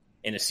see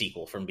in a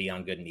sequel from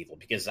Beyond Good and Evil,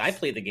 because I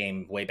played the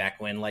game way back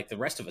when, like the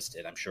rest of us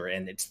did, I'm sure,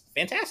 and it's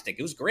fantastic.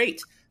 It was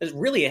great. It was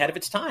really ahead of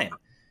its time.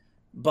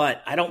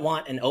 But I don't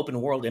want an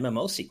open world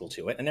MMO sequel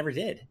to it. I never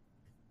did.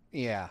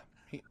 Yeah.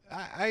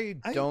 I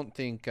don't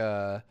think...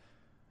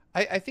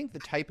 I think the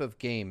type of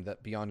game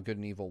that Beyond Good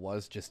and Evil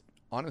was just,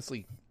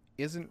 honestly,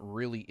 isn't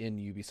really in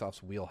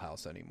Ubisoft's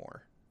wheelhouse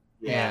anymore.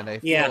 Yeah. And I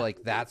feel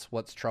like that's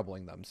what's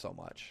troubling them so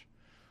much.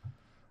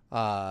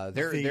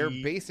 They're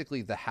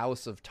basically the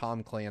house of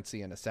Tom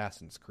Clancy and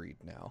Assassin's Creed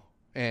now.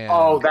 And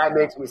that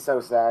makes me so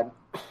sad.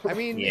 I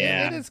mean,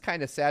 it is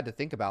kind of sad to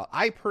think about.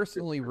 I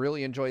personally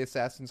really enjoy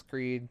Assassin's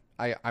Creed.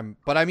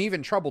 But I'm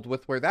even troubled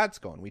with where that's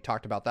going. We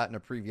talked about that in a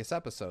previous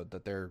episode,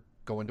 that they're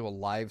going to a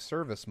live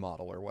service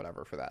model or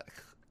whatever for that.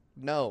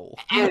 No,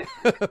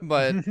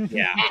 but And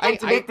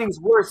to make things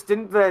worse,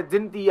 didn't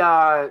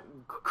the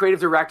creative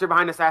director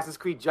behind Assassin's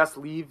Creed just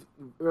leave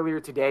earlier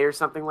today or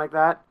something like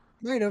that?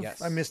 Might have.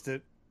 Yes. I missed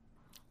it.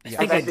 I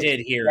think I did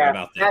hear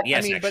about that.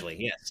 Yes, actually,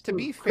 yes. To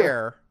be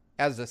fair,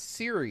 as a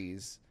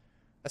series,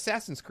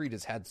 Assassin's Creed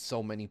has had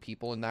so many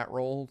people in that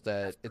role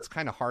that it's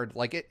kind of hard.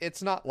 Like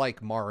it's not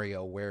like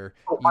Mario where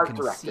you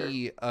can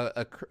see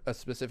a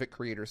specific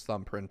creator's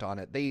thumbprint on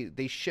it.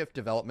 They shift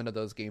development of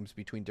those games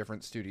between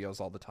different studios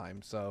all the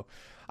time. So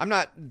I'm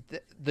not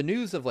the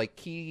news of like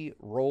key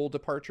role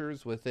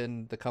departures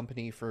within the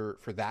company for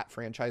that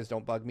franchise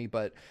don't bug me.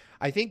 But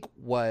I think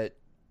what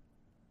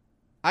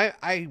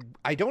I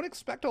don't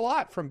expect a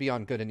lot from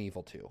Beyond Good and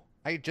Evil 2.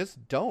 I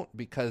just don't,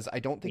 because I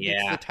don't think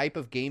it's the type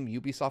of game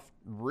Ubisoft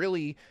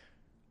really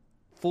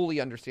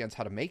fully understands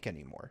how to make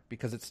anymore,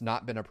 because it's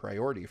not been a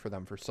priority for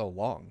them for so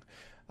long.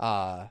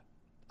 I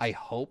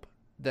hope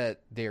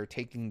that they're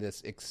taking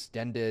this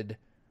extended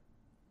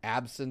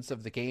absence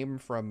of the game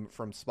from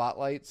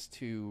spotlights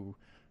to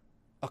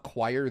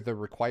acquire the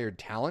required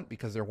talent,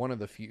 because they're one of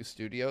the few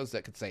studios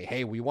that could say,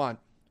 hey, we want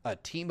a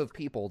team of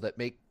people that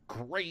make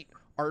great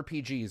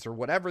RPGs or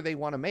whatever they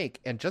want to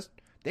make, and just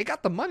they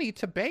got the money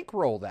to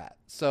bankroll that.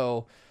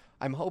 So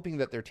I'm hoping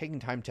that they're taking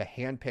time to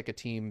handpick a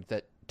team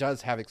that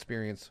does have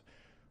experience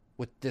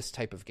with this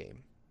type of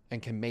game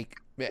and can make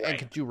and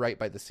can do right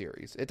by the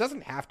series. It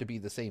doesn't have to be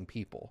the same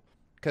people,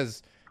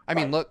 because I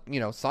mean, look,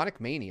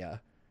 Sonic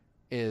Mania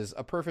is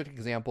a perfect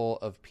example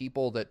of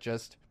people that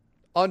just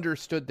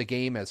understood the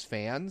game as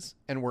fans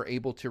and were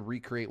able to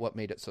recreate what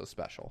made it so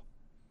special.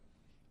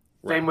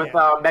 Same with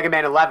Mega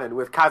Man 11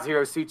 with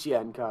Kazuhiro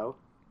Tsuchiya and co.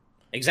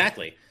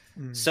 Exactly.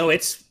 So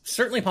it's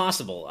certainly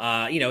possible.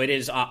 It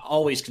is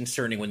always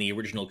concerning when the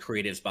original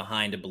creatives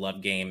behind a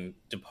beloved game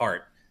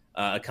depart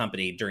a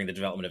company during the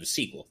development of a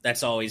sequel.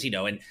 That's always,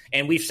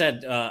 and we've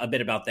said a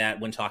bit about that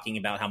when talking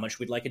about how much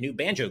we'd like a new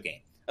Banjo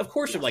game. Of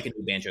course, we'd like a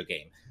new Banjo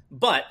game,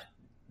 but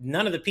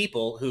none of the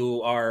people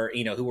who are,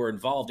 who were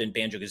involved in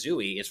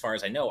Banjo-Kazooie, as far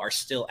as I know, are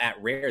still at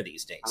Rare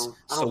these days.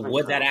 So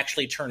would that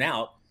actually turn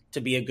out to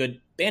be a good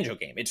Banjo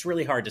game? It's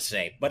really hard to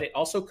say, but it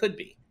also could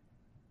be.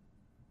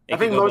 I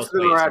think most of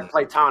them are at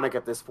Playtonic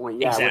at this point.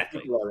 Yeah,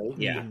 exactly.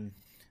 Yeah.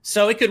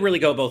 So it could really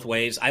go both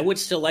ways. I would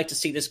still like to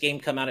see this game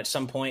come out at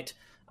some point,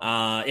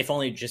 if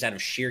only just out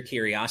of sheer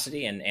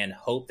curiosity and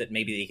hope that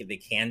maybe they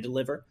can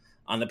deliver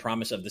on the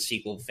promise of the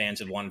sequel fans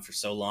have wanted for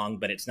so long.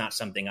 But it's not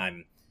something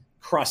I'm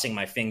crossing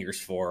my fingers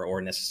for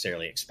or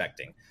necessarily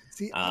expecting.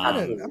 See,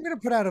 I'm going to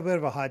put out a bit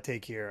of a hot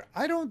take here.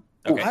 I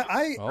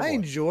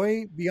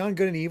enjoy Beyond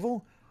Good and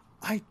Evil.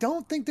 I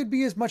don't think there'd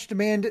be as much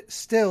demand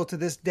still to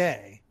this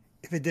day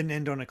if it didn't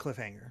end on a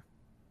cliffhanger.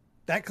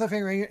 That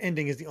cliffhanger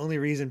ending is the only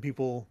reason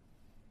people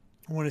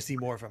want to see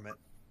more from it.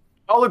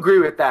 I'll agree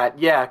with that.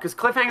 Yeah, because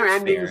cliffhanger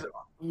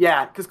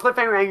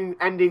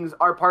endings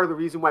are part of the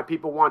reason why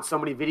people want so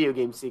many video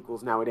game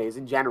sequels nowadays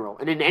in general,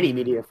 and in any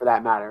media for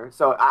that matter.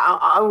 So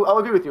I'll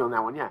agree with you on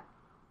that one. Yeah.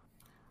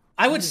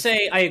 I would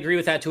say I agree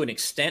with that to an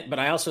extent, but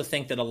I also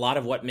think that a lot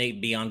of what made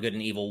Beyond Good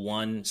and Evil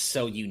 1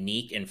 so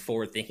unique and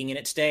forward-thinking in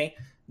its day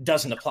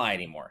doesn't apply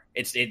anymore.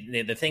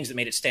 The things that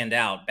made it stand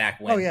out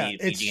back when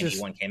BG&E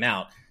 1 came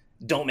out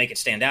don't make it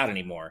stand out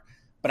anymore.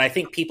 But I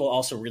think people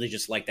also really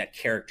just like that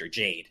character,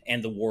 Jade,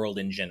 and the world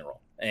in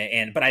general.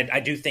 But I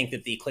do think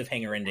that the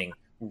cliffhanger ending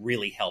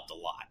really helped a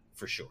lot,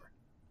 for sure.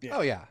 Yeah.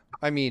 Oh, yeah.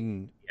 I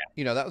mean,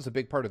 that was a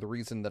big part of the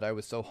reason that I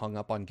was so hung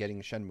up on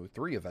getting Shenmue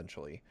 3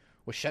 eventually.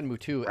 Was Shenmue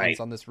 2 ends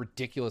on this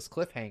ridiculous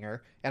cliffhanger,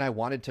 and I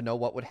wanted to know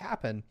what would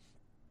happen.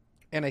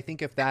 And I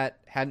think if that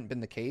hadn't been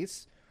the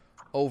case,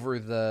 over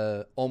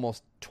the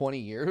almost 20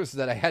 years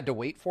that I had to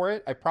wait for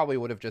it, I probably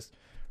would have just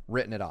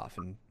written it off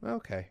and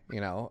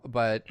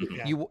but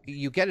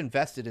you get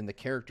invested in the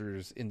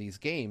characters in these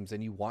games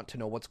and you want to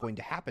know what's going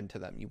to happen to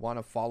them. You want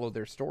to follow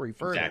their story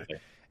further. Exactly.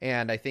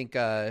 And I think,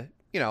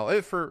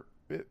 for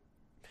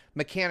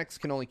mechanics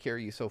can only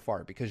carry you so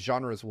far, because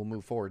genres will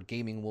move forward,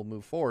 gaming will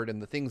move forward,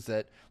 and the things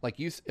that, like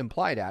you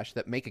implied, Ash,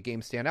 that make a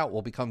game stand out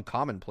will become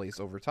commonplace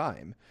over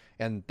time.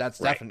 And that's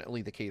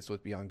definitely the case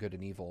with Beyond Good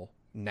and Evil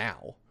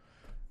now.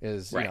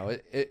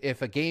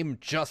 If a game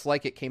just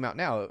like it came out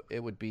now, it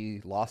would be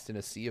lost in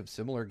a sea of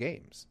similar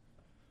games.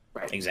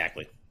 Right.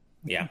 Exactly.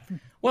 Yeah.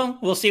 Well,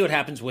 we'll see what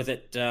happens with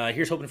it.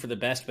 Here's hoping for the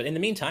best. But in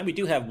the meantime, we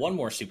do have one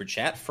more super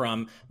chat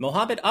from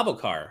Mohammed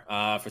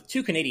Abokar for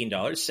 $2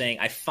 Canadian saying,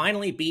 I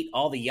finally beat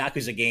all the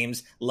Yakuza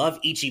games. Love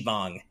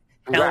Ichibong.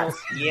 Hell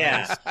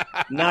yeah.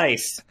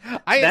 Nice.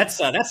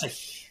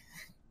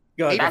 Go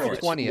Go ahead. April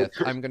 20th,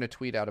 I'm going to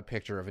tweet out a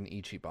picture of an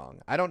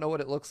Ichibong. I don't know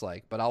what it looks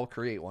like, but I'll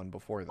create one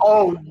before then.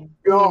 Oh,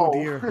 no.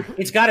 Dear.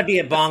 It's got to be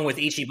a bong with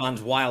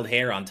Ichibong's wild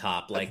hair on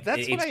top. Like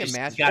that's what I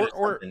imagine.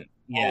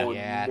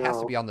 It has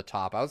to be on the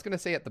top. I was going to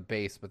say at the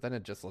base, but then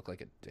it just looked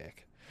like a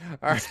dick.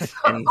 All right.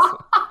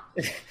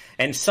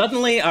 And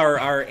suddenly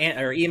our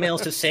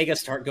emails to Sega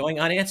start going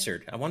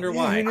unanswered. I wonder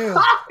why.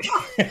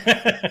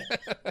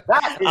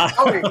 That is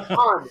going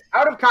on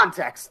out of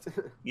context.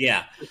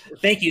 Yeah.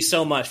 Thank you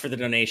so much for the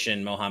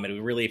donation, Mohammed. We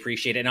really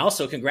appreciate it. And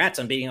also congrats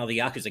on beating all the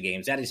Yakuza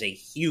games. That is a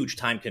huge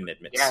time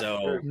commitment. Yeah,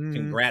 so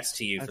congrats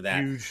to you for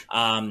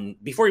that.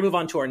 Before we move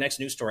on to our next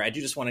news story, I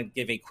do just want to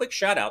give a quick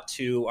shout out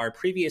to our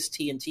previous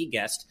TNT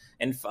guest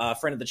and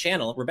friend of the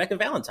channel, Rebecca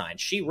Valentine.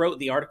 She wrote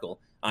the article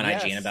on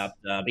IGN about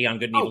Beyond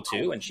Good and Evil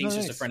 2, and she's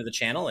just a friend of the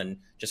channel, and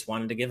just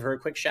wanted to give her a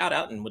quick shout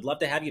out, and would love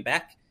to have you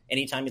back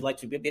anytime you'd like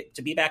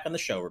to be back on the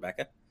show,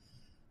 Rebecca.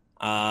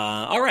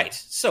 All right,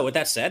 so with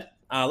that said,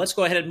 let's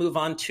go ahead and move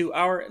on to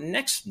our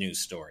next news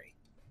story.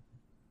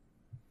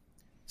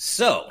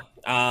 So,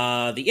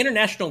 the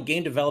International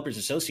Game Developers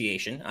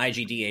Association,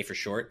 IGDA for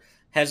short,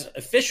 has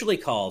officially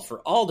called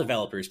for all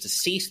developers to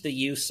cease the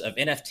use of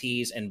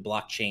NFTs and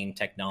blockchain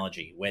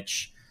technology,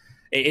 which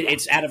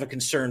it's out of a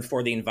concern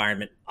for the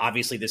environment.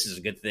 Obviously, this is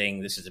a good thing.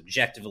 This is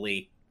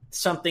objectively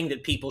something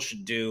that people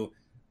should do.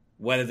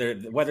 Whether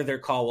their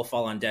call will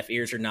fall on deaf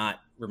ears or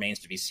not remains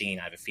to be seen.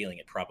 I have a feeling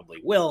it probably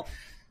will.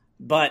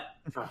 But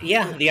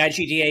yeah, the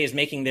IGDA is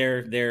making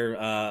their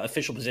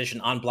official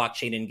position on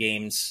blockchain in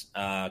games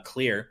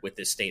clear with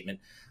this statement.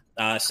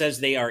 Says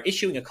they are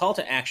issuing a call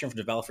to action for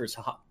developers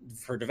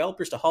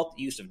to halt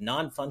the use of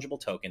non-fungible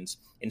tokens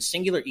in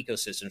singular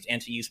ecosystems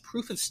and to use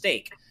proof of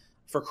stake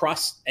for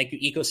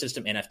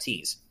cross-ecosystem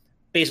NFTs.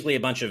 Basically a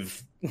bunch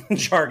of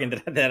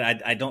jargon that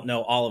I don't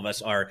know all of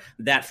us are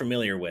that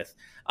familiar with.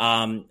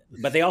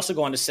 But they also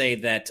go on to say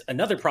that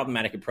another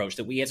problematic approach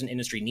that we as an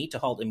industry need to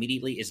halt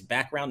immediately is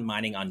background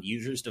mining on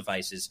users'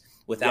 devices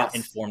without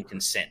informed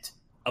consent.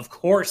 Of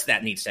course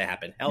that needs to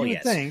happen. Hell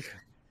yes.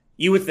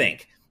 You would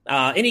think.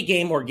 Any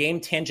game or game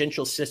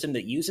tangential system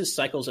that uses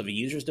cycles of a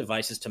user's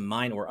devices to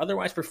mine or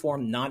otherwise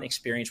perform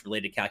non-experience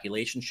related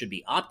calculations should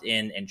be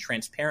opt-in and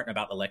transparent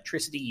about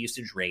electricity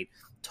usage rate,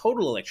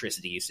 total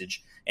electricity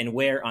usage, and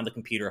wear on the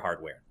computer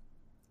hardware.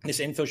 This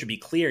info should be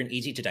clear and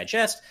easy to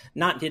digest,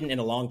 not hidden in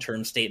a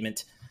long-term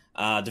statement.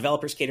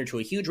 Developers cater to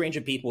a huge range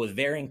of people with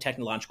varying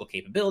technological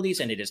capabilities,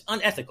 and it is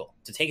unethical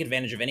to take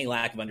advantage of any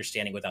lack of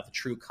understanding without the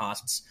true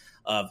costs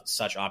of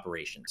such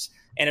operations.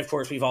 And of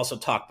course, we've also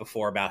talked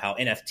before about how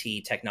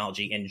NFT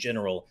technology in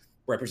general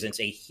represents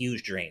a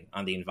huge drain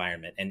on the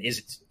environment and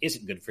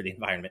isn't good for the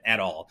environment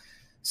at all.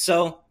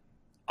 So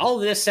all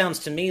of this sounds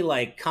to me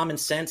like common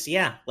sense.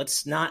 Yeah,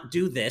 let's not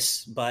do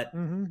this, but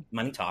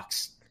money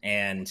talks.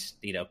 And,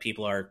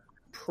 people are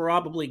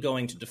probably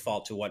going to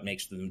default to what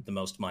makes them the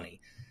most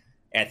money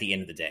at the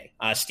end of the day.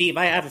 Steve,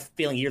 I have a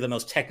feeling you're the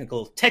most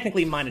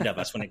technically minded of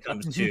us when it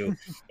comes to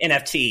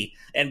NFT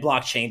and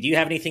blockchain. Do you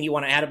have anything you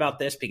want to add about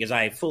this? Because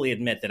I fully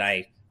admit that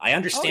I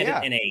understand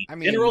it in a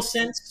general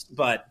sense,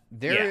 but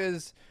there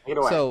is.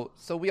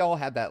 So we all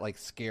had that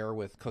scare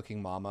with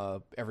Cooking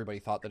Mama. Everybody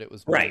thought that it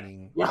was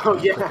mining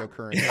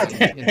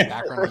cryptocurrency in the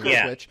background on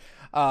the Switch.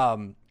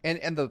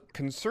 And the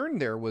concern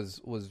there was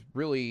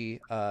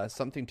really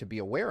something to be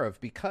aware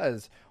of,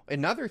 because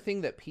another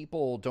thing that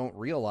people don't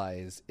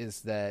realize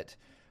is that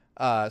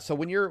so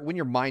when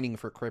you're mining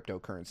for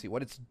cryptocurrency,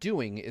 what it's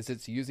doing is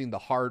it's using the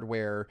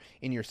hardware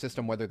in your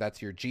system, whether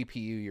that's your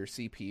GPU, your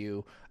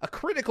CPU, a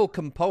critical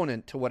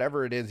component to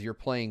whatever it is you're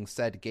playing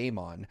said game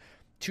on,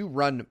 to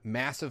run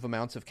massive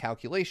amounts of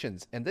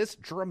calculations. And this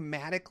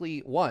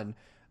dramatically,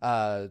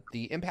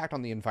 the impact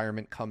on the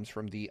environment comes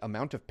from the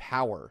amount of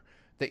power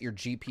that your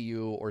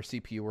GPU or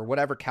CPU or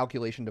whatever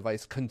calculation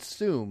device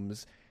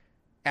consumes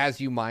as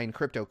you mine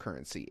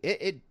cryptocurrency.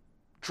 It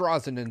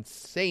draws an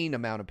insane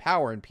amount of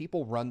power, and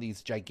people run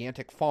these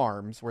gigantic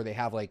farms where they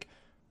have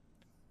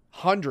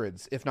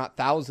hundreds, if not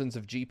thousands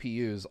of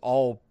GPUs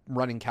all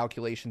running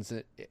calculations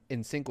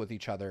in sync with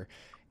each other.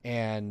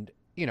 And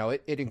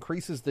it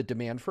increases the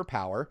demand for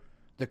power.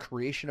 The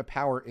creation of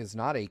power is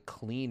not a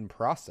clean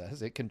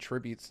process. It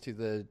contributes to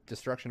the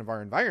destruction of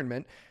our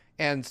environment.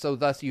 And so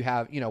thus you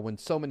have, when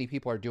so many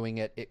people are doing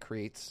it, it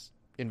creates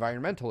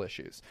environmental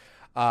issues.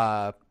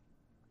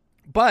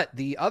 But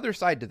the other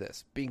side to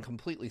this, being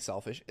completely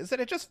selfish, is that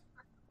it just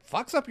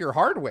fucks up your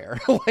hardware.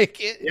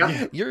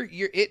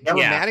 It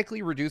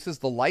dramatically reduces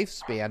the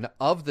lifespan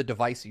of the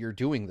device you're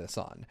doing this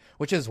on,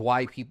 which is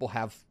why people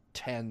have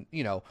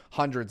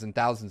hundreds and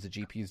thousands of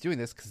GPUs doing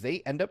this, because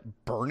they end up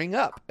burning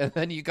up, and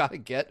then you got to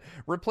get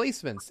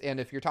replacements. And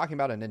if you're talking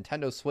about a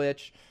Nintendo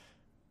Switch,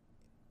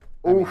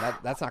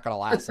 that's not going to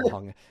last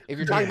long. If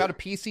you're talking about a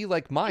PC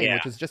like mine,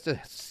 which is just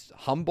a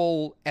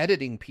humble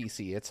editing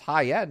PC, it's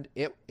high end,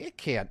 it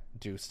can't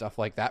do stuff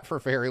like that for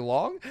very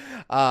long.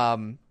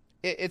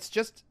 It's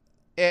just,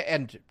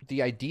 and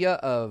the idea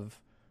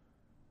of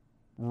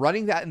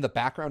running that in the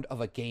background of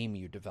a game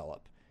you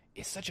develop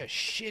is such a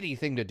shitty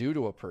thing to do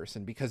to a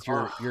person, because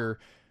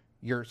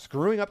you're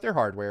screwing up their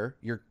hardware.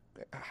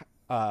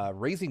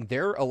 raising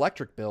their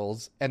electric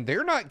bills, and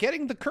they're not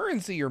getting the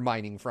currency you're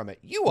mining from it.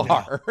 You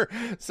are.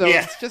 So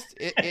it's just,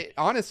 it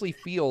honestly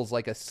feels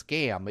like a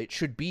scam. It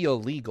should be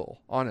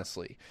illegal,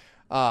 honestly.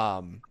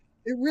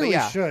 It really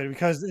should,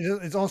 because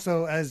it's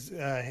also, as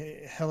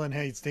Helen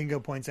Hates Dingo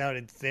points out,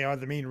 they are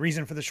the main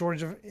reason for the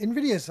shortage of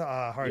NVIDIA's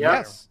hardware.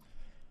 Yes.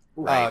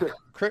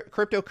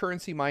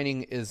 Cryptocurrency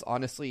mining is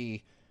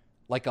honestly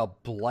like a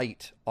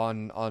blight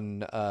on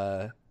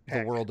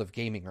the world of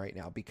gaming right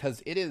now,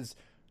 because it is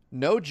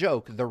no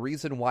joke the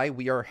reason why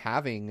we are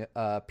having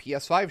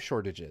PS5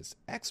 shortages,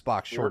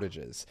 Xbox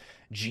shortages,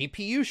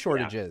 GPU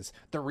shortages.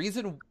 The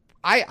reason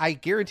I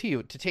guarantee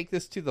you, to take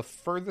this to the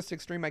furthest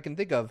extreme I can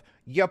think of,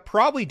 you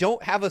probably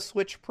don't have a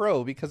Switch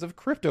Pro because of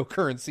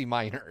cryptocurrency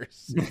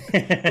miners.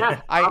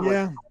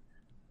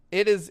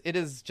 It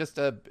is just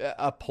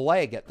a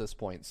plague at this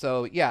point.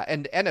 So yeah,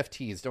 and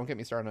NFTs, don't get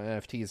me started on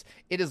NFTs.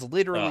 It is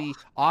literally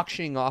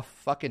auctioning off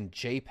fucking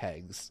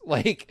JPEGs.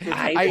 Like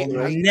I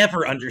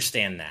never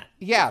understand that.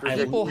 Yeah,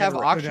 people have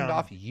auctioned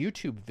off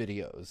YouTube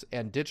videos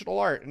and digital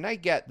art, and I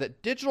get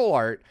that digital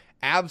art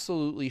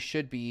absolutely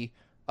should be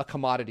a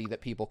commodity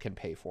that people can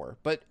pay for.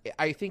 But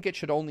I think it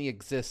should only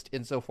exist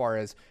insofar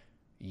as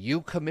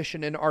you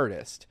commission an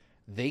artist,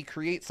 they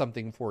create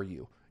something for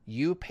you.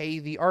 You pay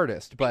the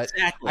artist, but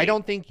I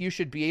don't think you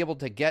should be able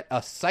to get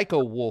a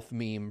Psycho Wolf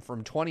meme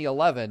from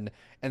 2011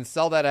 and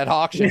sell that at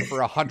auction for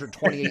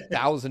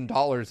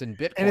 $128,000 in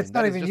Bitcoin. And it's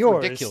not even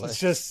yours. Ridiculous. It's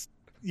just,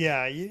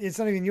 it's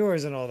not even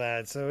yours and all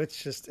that. So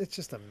it's just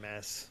a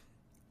mess.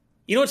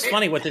 You know what's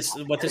funny? What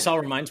this all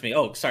reminds me.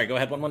 Oh, sorry. Go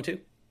ahead. 112.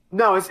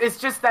 No, it's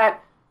just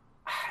that,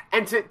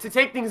 and to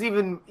take things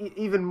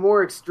even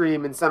more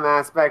extreme in some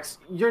aspects,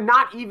 you're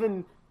not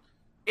even.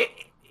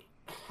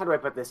 How do I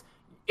put this?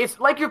 It's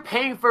like you're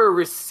paying for a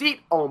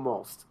receipt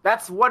almost.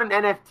 That's what an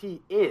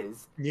NFT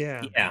is.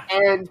 Yeah.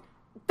 And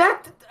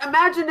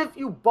imagine if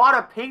you bought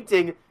a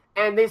painting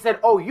and they said,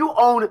 "Oh, you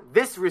own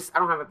this receipt." I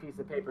don't have a piece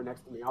of paper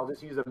next to me. I'll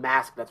just use a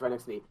mask that's right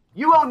next to me.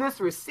 You own this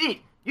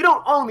receipt. You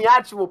don't own the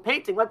actual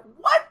painting. Like,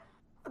 what?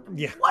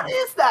 Yeah. What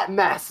is that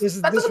mess?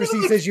 This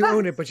receipt says you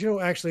own it, but you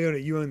don't actually own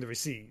it. You own the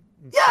receipt.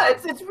 Yeah,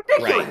 it's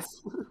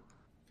ridiculous. Right.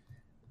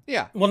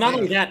 Yeah. Well, not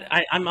only that,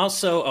 I'm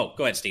also. Oh,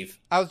 go ahead, Steve.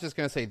 I was just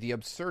going to say the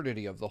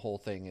absurdity of the whole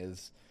thing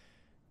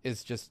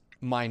is just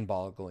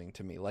mind-boggling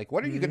to me. Like,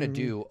 what are you going to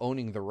do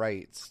owning the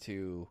rights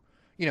to,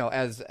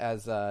 as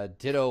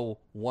Ditto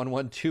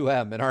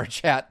 112M in our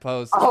chat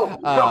post,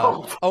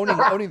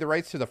 owning the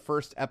rights to the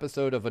first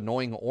episode of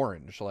Annoying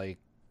Orange, like,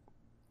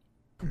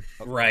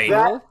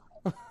 right.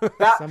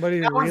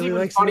 Somebody that really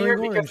likes funnier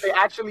because they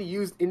actually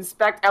used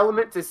Inspect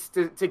Element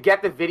to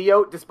get the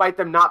video, despite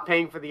them not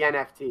paying for the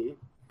NFT.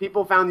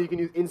 People found that you can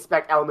use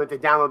Inspect Element to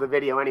download the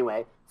video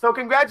anyway. So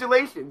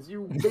congratulations,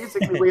 you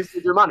basically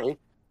wasted your money.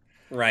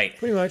 Right.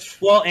 Pretty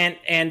much. Well,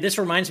 and this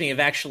reminds me of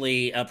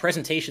actually a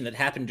presentation that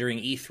happened during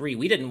E3.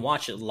 We didn't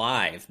watch it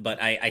live,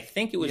 but I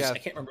think it was, I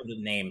can't remember the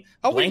name.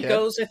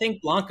 Blancos, I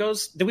think.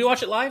 Blancos. Did we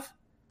watch it live?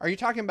 Are you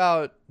talking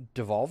about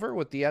Devolver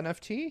with the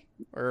NFT?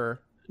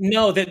 Or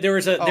no, there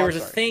was a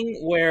thing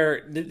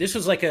where this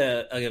was like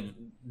a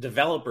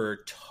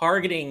developer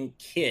targeting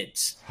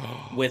kids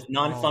with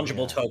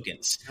non-fungible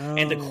tokens.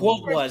 And the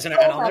quote was, and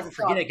I'll never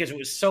forget it because it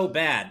was so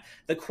bad.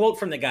 The quote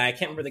from the guy, I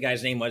can't remember the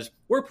guy's name, was,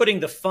 "We're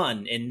putting the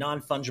fun in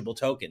non-fungible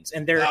tokens."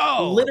 And they're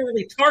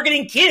literally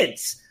targeting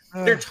kids.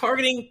 They're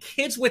targeting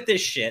kids with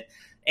this shit.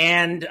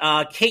 And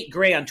Kate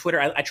Gray on Twitter,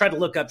 I tried to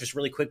look up just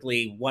really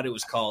quickly what it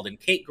was called. And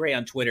Kate Gray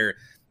on Twitter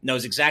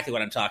knows exactly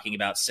what I'm talking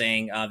about,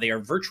 saying they are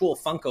virtual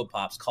Funko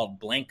Pops called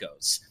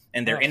Blancos.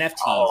 And they're NFTs.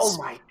 Oh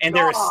my God. And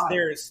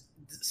they're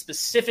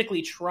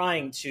specifically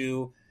trying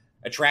to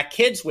attract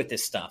kids with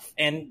this stuff.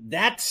 And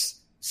that's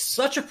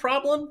such a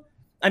problem.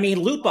 I mean,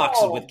 loot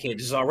boxes with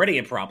kids is already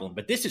a problem,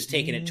 but this is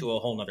taking it to a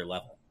whole nother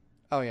level.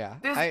 Oh, yeah.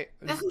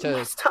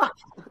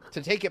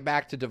 To take it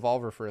back to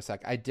Devolver for a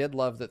sec, I did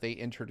love that they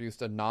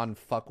introduced a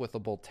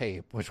non-fuckwithable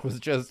tape, which was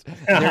just their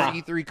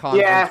E3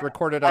 conference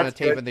recorded on a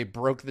tape, and they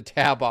broke the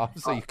tab off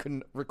so you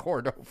couldn't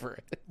record over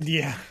it.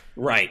 Yeah.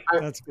 Right.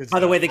 That's good. By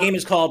the way, the game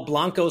is called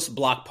Blancos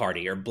Block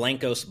Party, or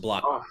Blancos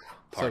Block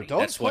Party. So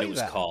that's what it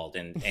was called.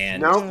 And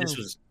this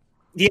was...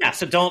 Yeah,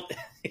 so don't...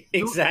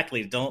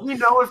 Exactly, don't you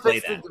know if play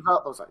it's that. The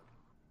develop- sorry.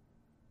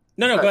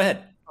 No, go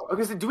ahead.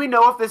 Okay, so do we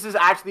know if this is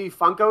actually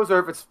Funkos or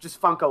if it's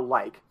just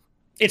Funko-like?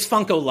 It's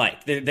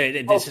Funko-like.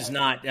 This is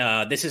not.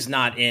 This is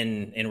not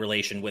in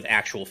relation with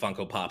actual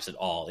Funko Pops at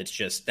all. It's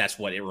just that's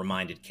what it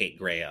reminded Kate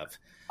Gray of.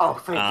 Oh,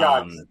 thank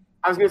God!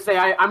 I was going to say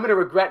I'm going to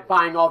regret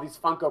buying all these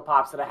Funko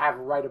Pops that I have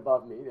right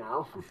above me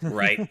now.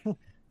 Right.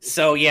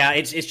 So yeah,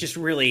 it's just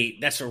really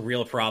that's a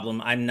real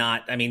problem.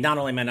 Not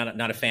only am I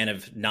not a fan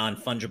of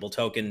non-fungible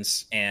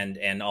tokens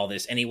and all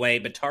this anyway,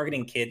 but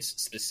targeting kids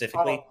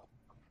specifically.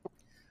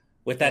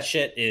 With that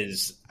shit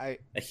is a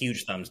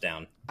huge thumbs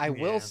down. I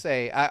will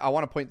say, I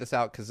want to point this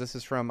out because this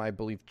is from, I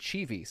believe,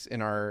 Chivis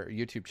in our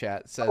YouTube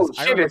chat. It says,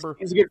 I remember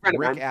He's a good friend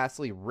Rick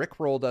Astley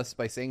rickrolled us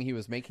by saying he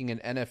was making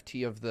an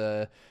NFT of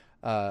the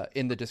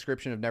in the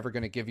description of Never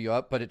Gonna Give You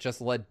Up, but it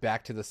just led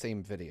back to the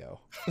same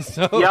video.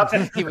 So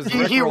he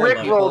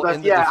rickrolled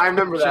us. Yeah, I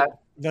remember that.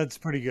 That's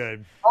pretty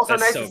good. Also,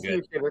 nice to see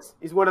you, Chibis.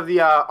 He's one of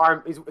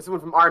the he's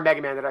someone from our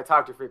Mega Man that I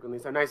talk to frequently.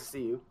 So nice to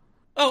see you.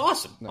 Oh,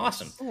 awesome. Nice.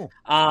 Awesome. Cool.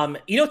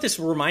 You know what this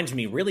reminds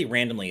me really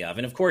randomly of?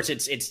 And of course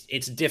it's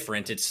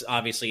different. It's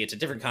obviously it's a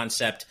different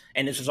concept,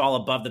 and this was all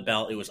above the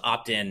belt. It was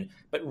opt-in.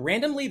 But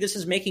randomly this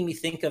is making me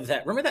think of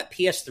that. Remember that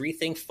PS3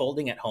 thing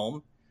folding at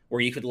home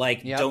where you could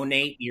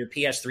donate your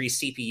PS3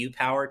 CPU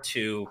power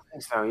to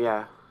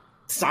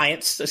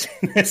science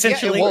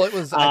essentially? Yeah, well, it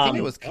was I think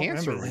it was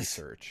cancer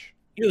research.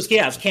 It was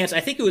cancer. I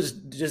think it was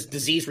just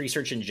disease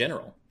research in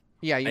general.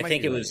 Yeah, I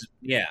think it was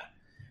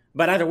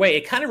But either way,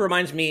 it kind of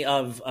reminds me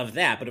of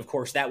that. But of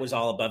course, that was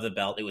all above the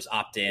belt. It was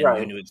opt-in.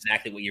 Right. You knew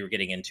exactly what you were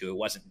getting into. It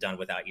wasn't done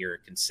without your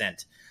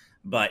consent.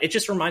 But it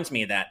just reminds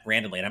me of that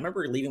randomly. And I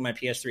remember leaving my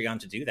PS3 on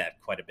to do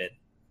that quite a bit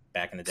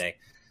back in the day.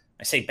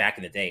 I say back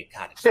in the day.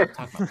 God, I'm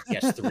talking about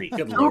PS3.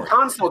 Good Lord. 2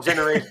 console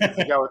generations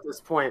ago at this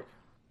point.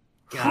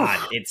 God,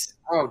 it's...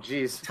 Oh,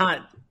 geez.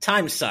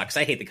 Time sucks.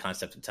 I hate the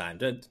concept of time.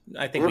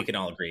 I think we can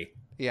all agree.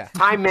 Yeah.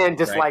 Time Man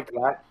disliked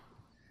that.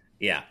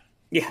 Yeah.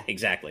 Yeah,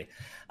 exactly.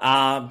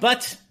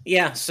 But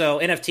yeah, so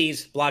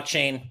NFTs,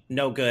 blockchain,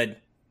 no good,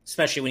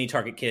 especially when you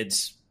target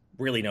kids,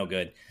 really no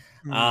good.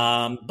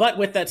 But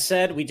with that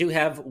said, we do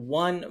have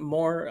one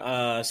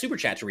more super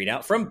chat to read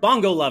out from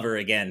Bongo Lover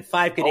again,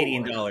 $5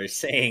 Canadian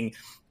saying,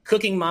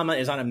 Cooking Mama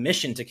is on a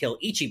mission to kill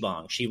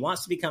Ichibong. She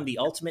wants to become the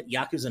ultimate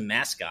Yakuza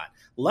mascot.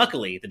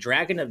 Luckily, the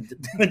Dragon of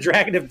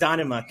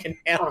Danima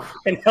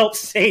can help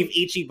save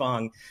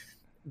Ichibong.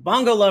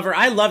 Bongo Lover,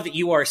 I love that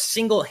you are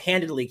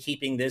single-handedly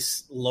keeping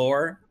this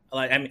lore.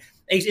 I mean,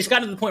 it's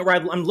gotten to the point where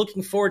I'm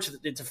looking forward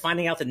to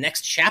finding out the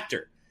next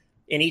chapter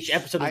in each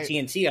episode of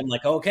TNT. I'm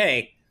like,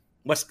 okay,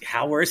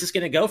 where is this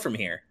going to go from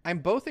here? I'm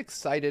both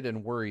excited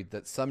and worried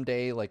that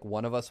someday, like,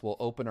 one of us will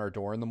open our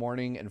door in the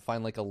morning and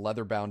find like a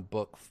leather-bound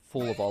book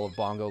full of all of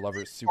Bongo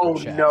Lover's super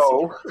chats.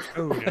 No.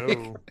 Oh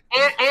no!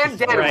 and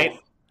Danimals. Right?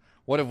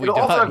 What have we It'll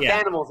done? also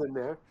have Danimals in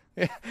there.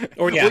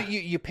 Or well,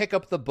 you pick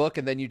up the book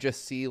and then you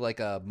just see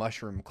like a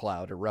mushroom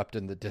cloud erupt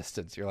in the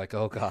distance. You're like,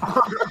 oh god!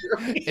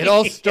 It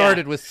all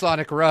started with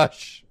Sonic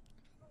Rush,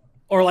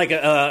 or like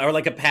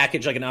a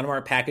package, like an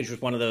unmarked package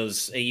with one of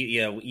those.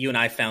 You and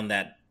I found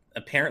that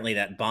apparently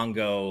that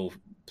Bongo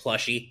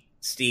plushie,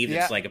 Steve.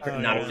 It's like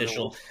not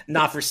official,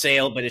 not for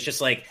sale, but it's just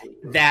like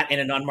that in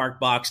an unmarked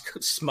box,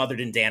 smothered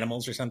in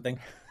Danimals or something.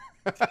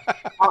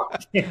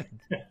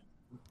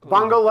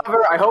 Bongo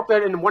Lover, I hope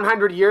that in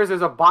 100 years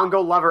there's a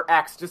Bongo Lover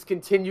X. Just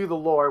continue the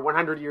lore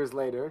 100 years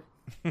later.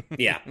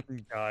 Yeah.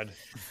 God.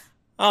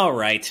 All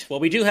right.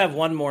 Well, we do have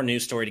one more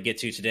news story to get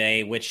to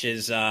today, which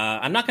is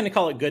I'm not going to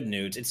call it good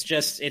news. It's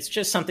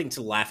just something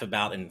to laugh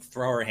about and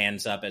throw our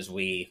hands up as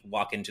we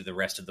walk into the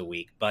rest of the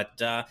week. But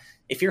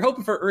if you're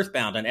hoping for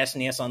Earthbound on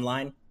SNES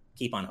Online,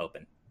 keep on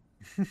hoping.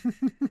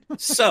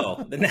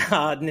 So,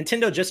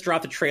 Nintendo just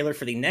dropped a trailer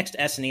for the next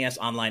SNES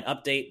Online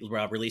update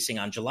releasing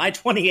on July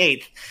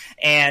 28th,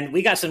 and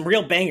we got some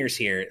real bangers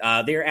here.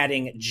 They're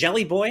adding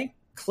Jelly Boy,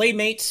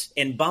 Claymates,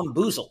 and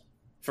Bamboozle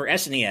for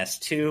SNES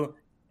to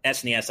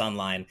SNES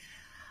Online.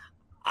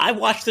 I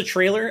watched the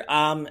trailer.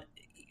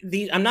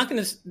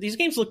 These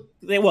games look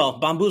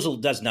Bamboozle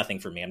does nothing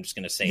for me. I'm just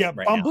going to say it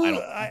right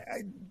now.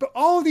 But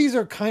all of these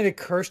are kind of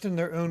cursed in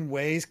their own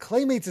ways.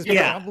 Claymates is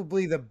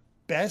probably the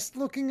best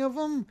looking of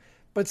them,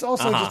 but it's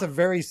also just a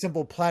very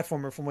simple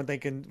platformer from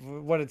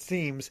what it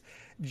seems.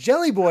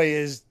 Jelly Boy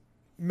is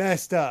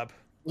messed up.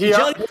 Yeah.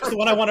 Jelly Boy is the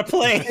one I want to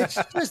play. It's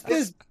just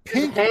this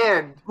pink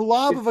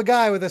blob of a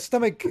guy with a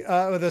stomach,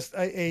 with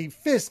a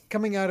fist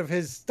coming out of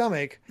his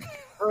stomach,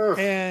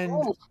 and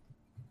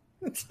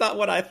it's not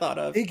what I thought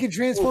of. He can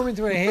transform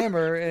into a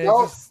hammer. And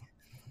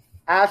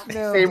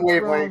same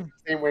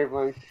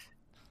wavelength.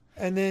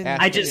 And then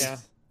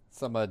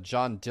some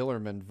John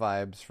Dillerman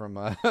vibes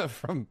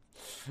from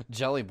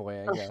Jelly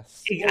Boy, I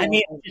guess. I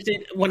mean,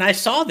 when I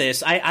saw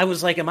this, I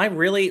was like, am I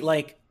really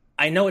like,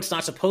 I know it's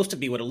not supposed to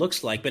be what it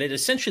looks like, but it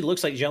essentially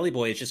looks like Jelly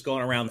Boy is just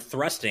going around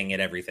thrusting at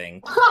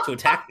everything to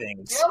attack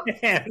things.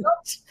 And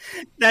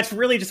that's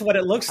really just what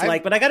it looks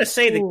like. But I got to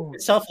say, the game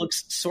itself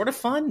looks sort of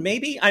fun,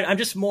 maybe. I'm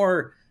just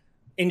more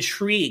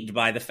intrigued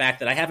by the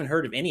fact that I haven't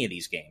heard of any of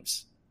these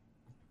games.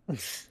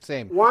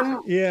 Same.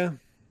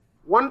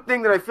 One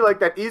thing that I feel like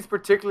that is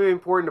particularly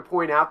important to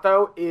point out,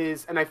 though,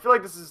 is, and I feel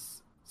like this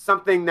is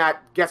something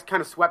that gets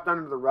kind of swept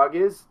under the rug,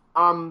 is,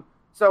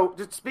 so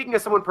just speaking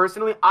as someone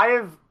personally, I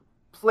have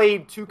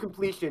played to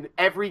completion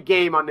every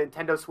game on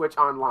Nintendo Switch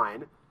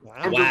Online. Wow.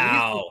 And the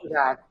reason for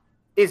that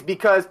is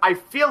because I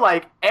feel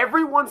like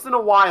every once in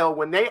a while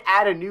when they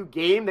add a new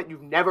game that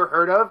you've never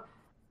heard of,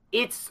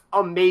 it's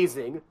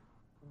amazing.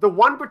 The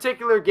one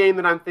particular game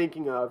that I'm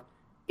thinking of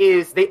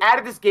is they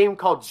added this game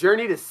called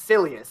Journey to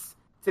Silius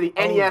to the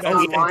NES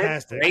Online.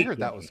 Fantastic. I heard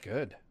that was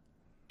good.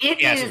 It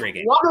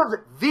is one of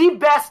the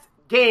best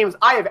games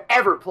I have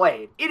ever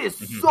played. It is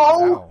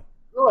so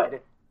good.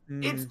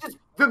 It's just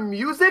the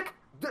music,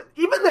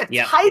 even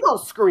the title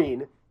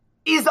screen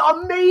is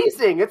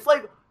amazing. It's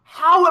like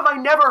how have I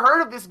never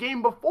heard of this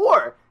game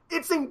before?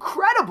 It's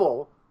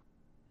incredible.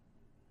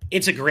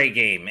 It's a great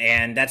game,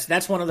 and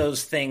that's one of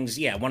those things,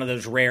 one of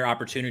those rare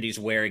opportunities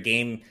where a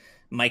game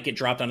might get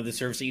dropped onto the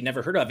service that you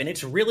never heard of, and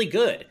it's really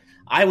good.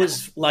 I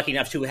was lucky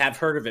enough to have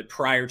heard of it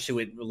prior to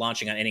it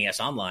launching on NES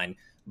Online,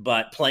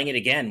 but playing it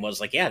again was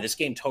like, this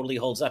game totally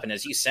holds up. And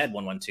as you said,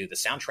 112, the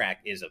soundtrack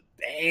is a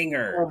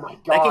banger. Oh my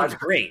God. That game's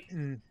great.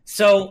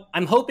 So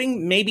I'm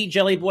hoping maybe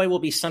Jelly Boy will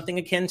be something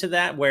akin to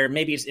that, where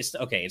maybe it's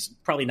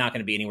probably not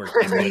going to be anywhere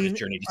close to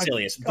Journey to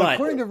Silius. But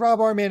according to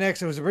Rob R-Man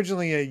X, it was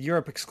originally a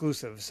Europe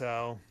exclusive,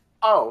 so...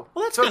 Oh,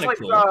 well, that's so kind of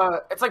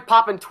cool. It's like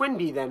Pop and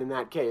Twinbee then in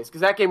that case,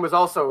 because that game was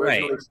also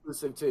originally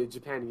exclusive to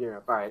Japan and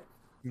Europe. All right.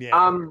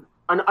 Yeah.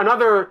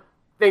 Another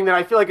thing that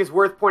I feel like is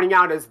worth pointing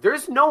out is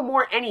there's no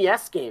more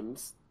NES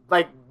games.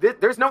 Like,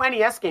 there's no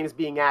NES games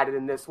being added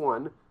in this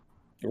one.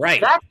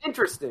 Right. That's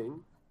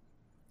interesting.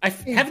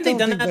 Haven't they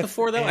done that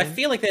before, though? I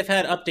feel like they've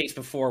had updates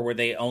before where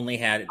they only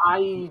had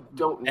I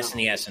don't know.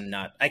 SNES and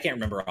not... I can't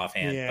remember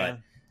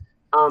offhand,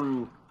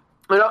 but...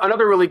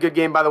 Another really good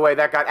game, by the way,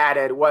 that got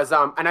added was,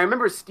 and I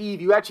remember, Steve,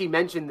 you actually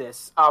mentioned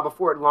this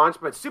before it launched,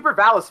 but Super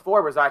Valis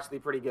 4 was actually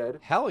pretty good.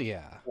 Hell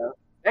yeah.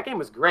 That game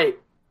was great.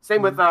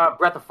 Same with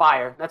Breath of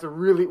Fire. That's a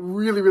really,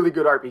 really, really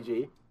good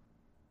RPG.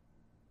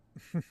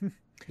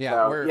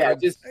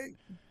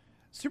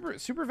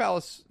 Super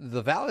Valis,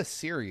 the Valis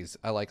series,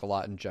 I like a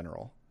lot in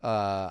general.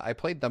 I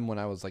played them when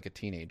I was like a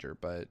teenager,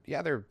 but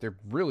yeah, they're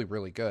really,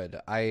 really good.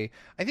 I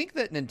think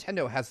that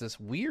Nintendo has this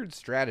weird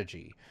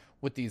strategy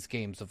with these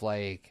games of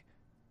like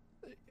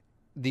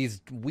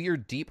these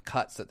weird deep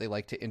cuts that they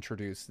like to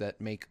introduce that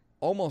make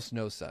almost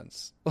no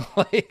sense.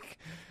 Like,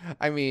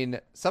 I mean,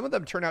 some of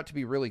them turn out to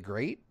be really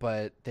great,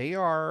 but they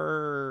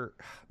are,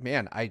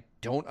 man, I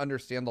don't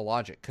understand the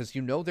logic, because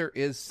there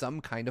is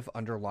some kind of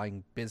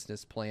underlying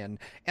business plan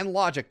and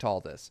logic to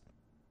all this,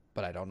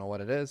 but I don't know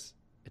what it is.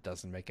 It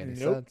doesn't make any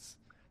sense.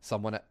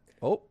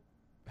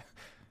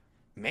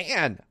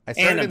 Man, I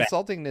started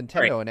insulting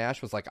Nintendo and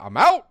Ash was like, I'm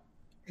out.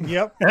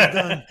 Yep,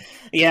 done.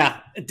 Yeah,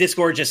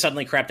 Discord just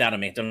suddenly crapped out on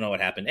me. Don't know what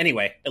happened.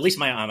 Anyway, at least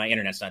my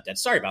internet's not dead.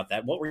 Sorry about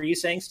that. What were you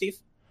saying, Steve?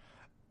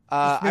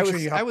 I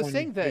was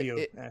saying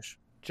that Ash.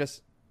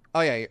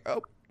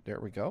 There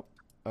we go.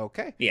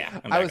 Okay. Yeah,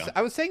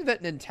 I was saying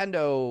that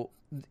Nintendo,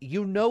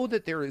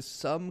 that there is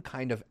some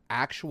kind of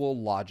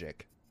actual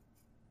logic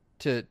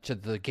to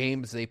the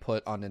games they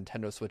put on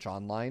Nintendo Switch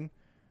Online,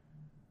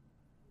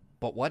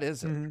 but what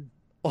is it? Mm-hmm.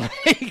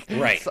 Like,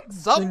 right.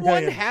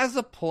 Someone has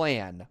a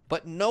plan,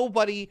 but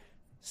nobody,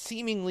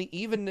 seemingly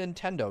even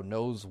Nintendo,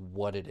 knows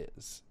what it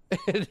is.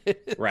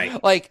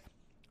 Right. Like,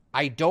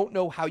 I don't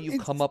know how you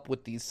come up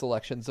with these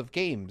selections of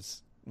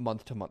games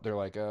month to month. They're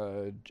like,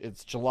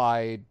 it's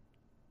July,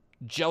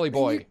 Jelly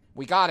Boy,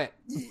 we got it.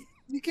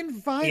 You can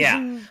find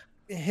some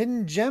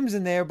hidden gems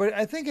in there, but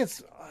I think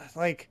it's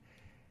like,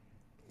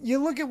 you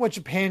look at what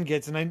Japan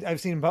gets, and I've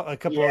seen a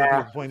couple other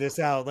people point this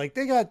out. Like,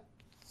 they got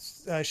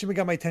Shin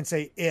Megami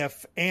Tensei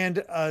If,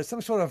 and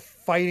some sort of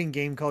fighting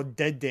game called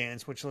Dead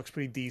Dance, which looks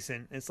pretty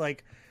decent. It's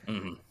like,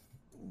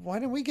 why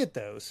didn't we get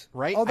those?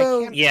 Right?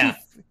 Although, to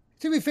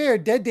be fair,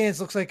 Dead Dance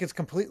looks like it's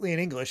completely in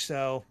English,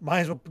 so might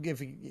as well, we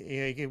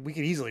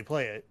could easily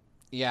play it.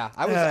 Yeah,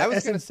 I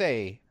was going to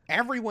say,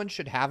 everyone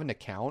should have an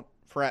account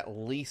for at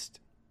least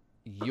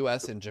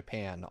US and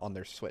Japan on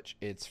their Switch.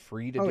 It's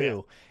free to do.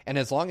 Yeah. And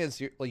as long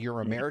as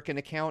your American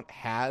account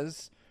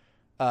has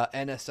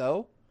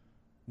NSO,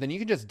 then you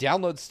can just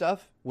download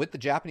stuff with the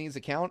Japanese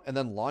account and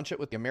then launch it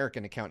with the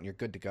American account, and you're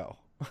good to go.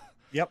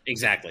 Yep.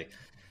 Exactly.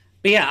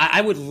 But yeah,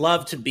 I would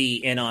love to be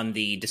in on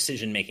the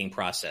decision-making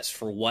process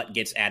for what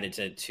gets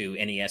added to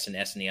NES and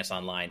SNES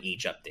Online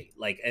each update.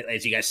 Like,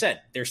 as you guys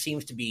said, there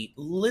seems to be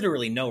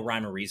literally no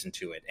rhyme or reason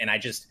to it. And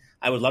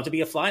I would love to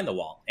be a fly in the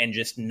wall and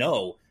just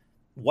know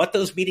what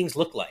those meetings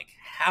look like.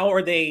 How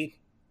are these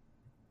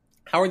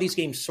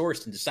games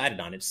sourced and decided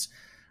on? It's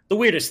the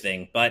weirdest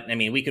thing, but I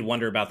mean, we could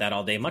wonder about that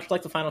all day, much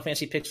like the Final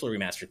Fantasy Pixel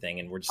remaster thing,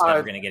 and we're just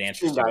never going to get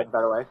answers to it.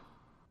 By the way,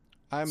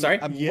 I'm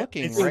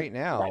looking right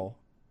now,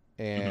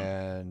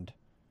 and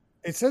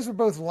it says we're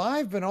both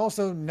live, but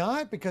also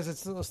not, because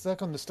it's still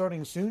stuck on the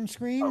starting soon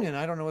screen, and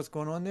I don't know what's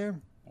going on there.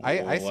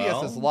 I see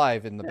us as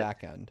live in the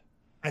back end.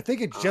 I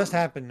think it just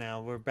happened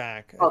now. We're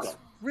back. It's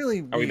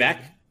really weird. Are we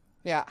back?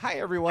 Yeah. Hi,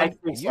 everyone.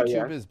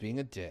 YouTube is being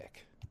a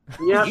dick.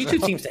 Yeah.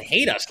 YouTube seems to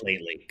hate us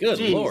lately. Good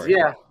Lord.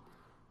 Yeah.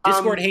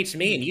 Discord hates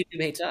me and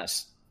YouTube hates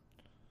us.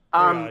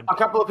 A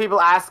couple of people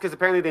asked because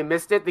apparently they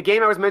missed it. The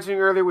game I was mentioning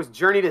earlier was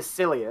Journey to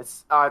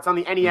Silius. It's on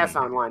the NES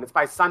Online. It's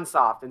by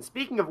Sunsoft. And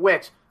speaking of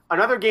which,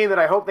 another game that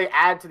I hope they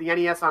add to the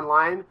NES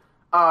Online,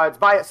 it's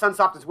by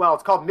Sunsoft as well.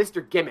 It's called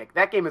Mr. Gimmick.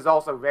 That game is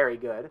also very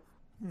good.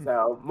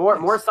 So more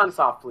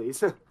Sunsoft,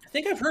 please. I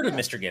think I've heard of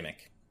Mr.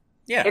 Gimmick.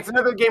 Yeah, it's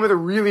another game with a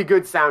really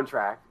good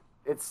soundtrack.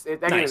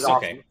 That game is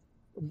awesome. Okay.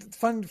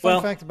 Fun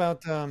fact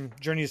about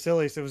Journey to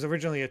Silius: it was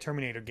originally a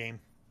Terminator game.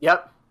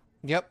 Yep.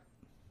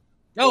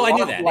 Oh, I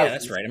knew that. Yeah,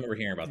 that's right. I remember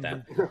hearing about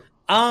that.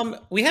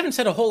 We haven't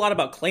said a whole lot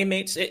about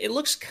Claymates. It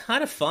looks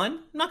kind of fun.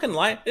 I'm not gonna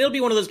lie. It'll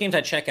be one of those games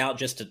I check out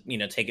just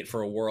to, take it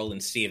for a whirl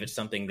and see if it's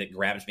something that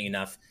grabs me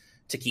enough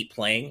to keep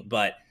playing.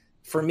 But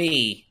for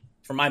me,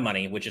 for my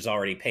money, which is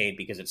already paid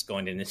because it's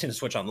going to Nintendo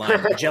Switch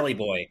Online, Jelly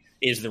Boy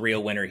is the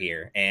real winner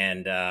here.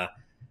 And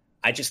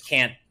I just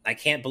can't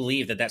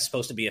believe that that's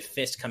supposed to be a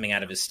fist coming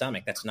out of his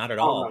stomach. That's not at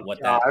all what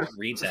that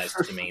reads as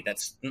to me.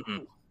 That's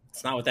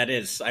it's not what that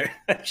is.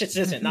 It just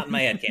isn't. Not in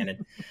my head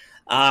canon.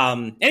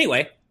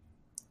 Anyway,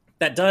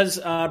 that does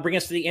bring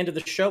us to the end of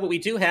the show, but we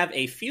do have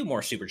a few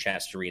more super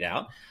chats to read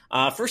out.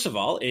 First of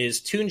all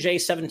is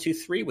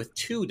TuneJ723 with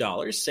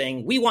 $2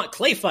 saying, "We want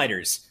Clay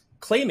Fighters."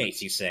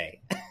 Claymates, you say?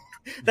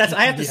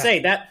 I have to say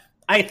that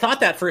I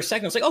thought that for a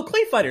second. I was like, "Oh,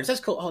 Clay Fighters, that's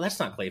cool." Oh, that's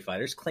not Clay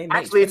Fighters. Claymates.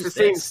 Actually, it's the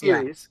same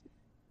series.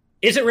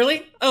 Yeah. Is it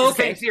really? Oh, it's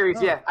okay. Same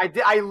series, yeah.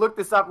 I looked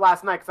this up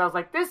last night because I was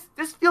like,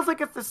 this feels like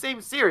it's the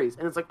same series,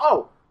 and it's like,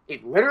 oh.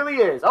 It literally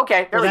is.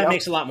 Okay, that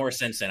makes a lot more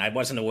sense then. I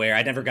wasn't aware.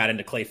 I never got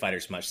into Clay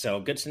Fighters much, so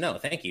good to know.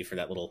 Thank you for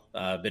that little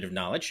bit of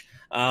knowledge.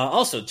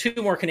 Also,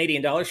 2 more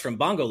Canadian dollars from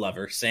Bongo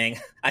Lover saying,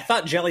 "I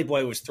thought Jelly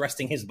Boy was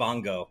thrusting his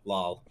bongo,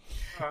 lol."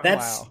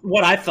 That's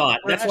what I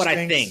thought. That's what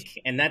I think,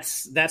 and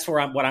that's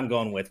what I'm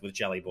going with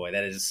Jelly Boy.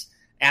 That is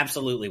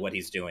absolutely what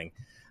he's doing.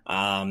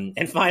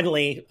 And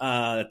finally,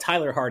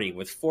 Tyler Hardy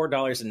with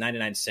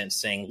 $4.99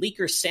 saying,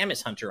 "Leaker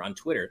Samus Hunter on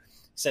Twitter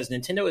says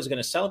Nintendo is going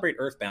to celebrate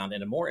Earthbound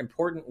in a more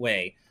important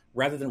way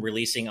rather than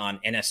releasing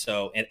on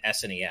NSO and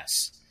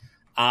SNES."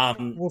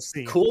 We'll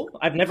see. Cool.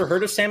 I've never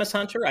heard of Samus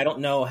Hunter. I don't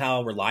know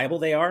how reliable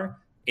they are.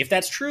 If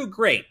that's true,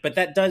 great. But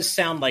that does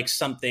sound like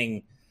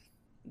something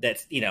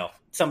that,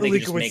 something you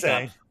just make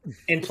up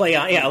and play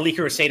on. Yeah, a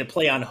leaker would say to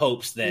play on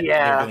hopes that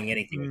they're doing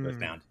anything with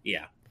Earthbound.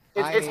 Yeah.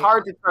 It's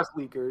hard to trust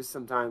leakers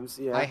sometimes.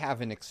 Yeah. I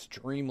have an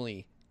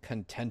extremely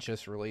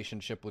contentious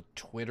relationship with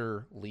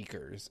Twitter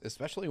leakers,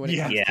 especially when it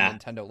comes to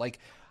Nintendo. Like,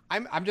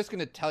 I'm just going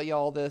to tell you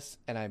all this,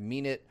 and I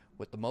mean it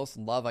with the most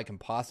love I can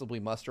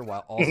possibly muster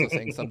while also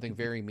saying something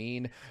very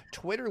mean.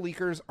 Twitter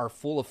leakers are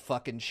full of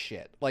fucking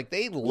shit. Like,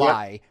 they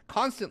lie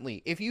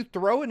constantly. If you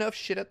throw enough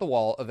shit at the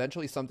wall,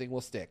 eventually something will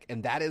stick.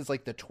 And that is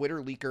like the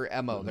Twitter leaker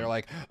MO. Mm-hmm. They're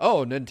like,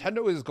 "Oh,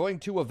 Nintendo is going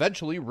to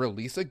eventually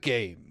release a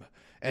game,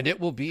 and it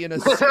will be in a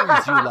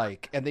series you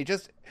like." And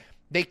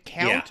they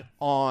count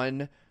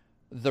on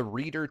the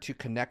reader to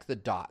connect the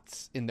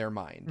dots in their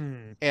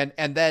mind.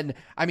 And then,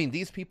 I mean,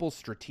 these people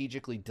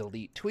strategically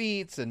delete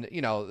tweets and,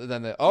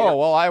 then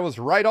well, I was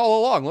right all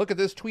along. Look at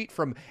this tweet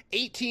from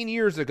 18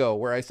 years ago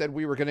where I said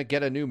we were going to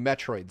get a new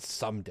Metroid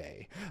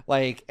someday.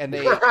 Like, and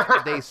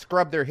they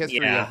scrub their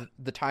history of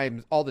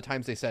all the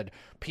times they said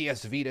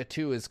PS Vita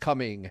 2 is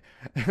coming.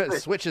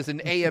 Switch is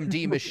an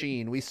AMD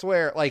machine. We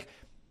swear, like,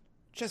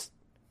 just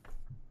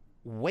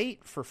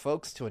wait for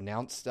folks to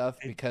announce stuff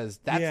because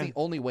that's the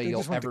only way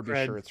you'll ever be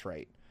sure it's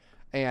right.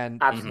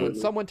 And when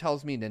someone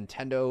tells me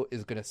Nintendo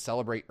is going to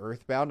celebrate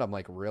Earthbound, I'm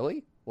like,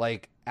 really?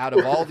 Like, out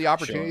of all the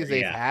opportunities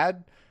they've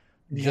had,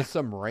 just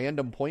some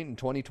random point in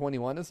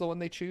 2021 is the one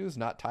they choose,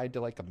 not tied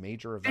to like a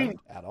major event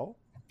at all?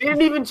 They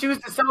didn't even choose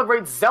to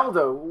celebrate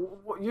Zelda.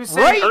 You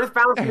said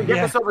Earthbound's going to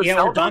get this over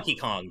Zelda? Or Donkey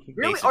Kong.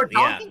 Really? Or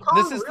Donkey Kong?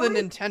 This is the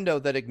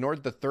Nintendo that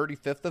ignored the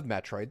 35th of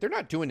Metroid. They're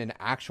not doing an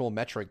actual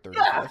Metroid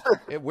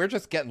 35th. We're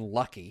just getting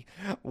lucky.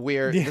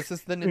 This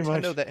is the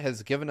Nintendo that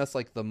has given us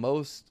like the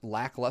most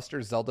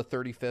lackluster Zelda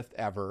 35th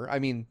ever. I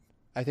mean,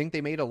 I think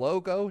they made a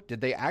logo. Did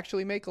they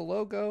actually make a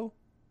logo?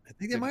 I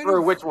think they might have.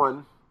 For which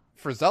one?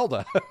 For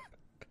Zelda.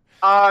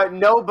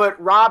 No, but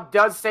Rob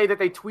does say that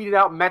they tweeted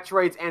out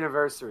Metroid's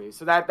anniversary,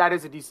 so that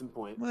is a decent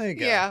point.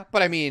 Yeah,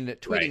 but I mean,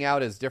 tweeting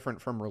out is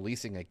different from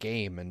releasing a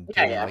game and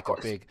doing like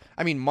a big.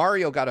 I mean,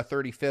 Mario got a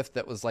 35th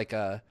that was like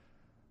a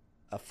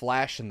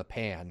flash in the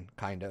pan,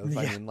 kind of.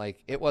 I mean,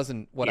 like, it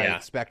wasn't what I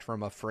expect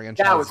from a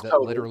franchise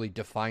that literally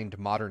defined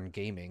modern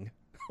gaming.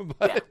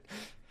 But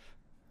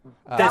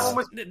that one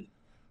was.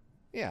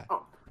 Yeah.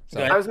 Oh,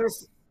 so I was going to.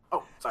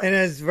 Oh, sorry. And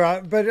as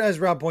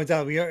Rob points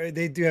out,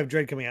 they do have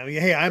Dread coming out. I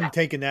mean, hey, I'm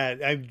taking that.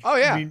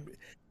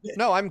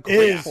 I'm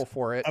grateful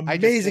for it.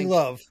 Amazing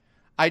love.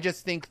 I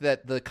just think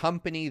that the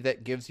company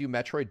that gives you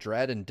Metroid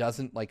Dread and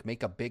doesn't like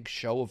make a big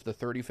show of the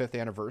 35th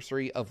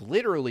anniversary of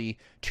literally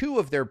 2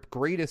 of their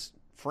greatest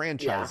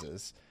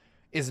franchises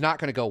is not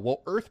going to go,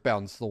 well,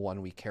 Earthbound's the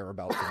one we care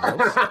about the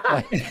most.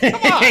 Like,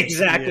 come on.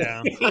 Exactly.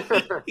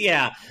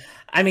 Yeah.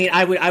 I mean,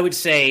 I would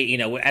say,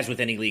 as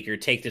with any leaker,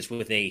 take this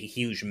with a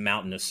huge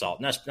mountain of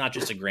salt. Not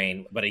just a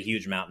grain, but a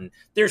huge mountain.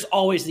 There's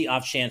always the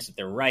off chance that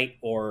they're right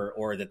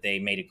or that they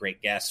made a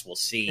great guess. We'll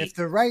see. If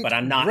they're right, but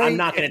I'm not going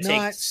to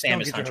take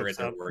Samus Hunter at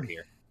their word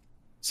here.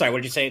 Sorry, what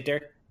did you say,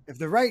 Derek? If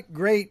they're right,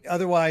 great.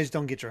 Otherwise,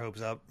 don't get your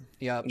hopes up.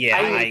 Yeah.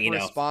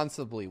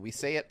 Responsibly. We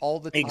say it all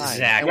the time.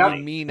 Exactly. And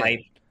we mean it.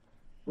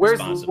 Where's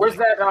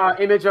that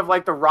image of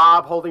like the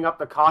Rob holding up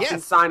the caution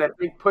sign? I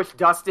think Push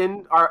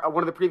Dustin,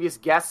 one of the previous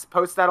guests,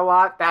 posts that a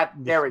lot.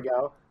 There we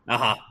go.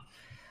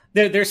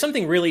 There's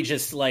something really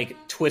just like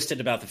twisted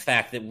about the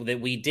fact that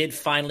we did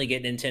finally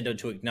get Nintendo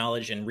to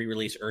acknowledge and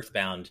re-release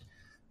Earthbound,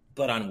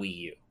 but on Wii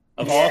U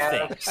of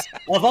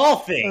all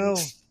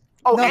things.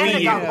 Oh, no, and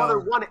they got Mother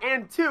 1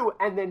 and 2,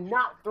 and then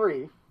not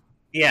 3.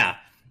 Yeah,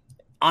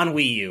 on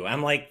Wii U.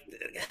 I'm like,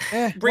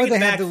 bring it back.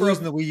 They had to lose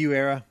in the Wii U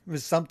era. It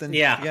was something.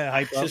 Yeah,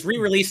 hype up. Just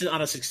re-release it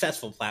on a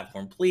successful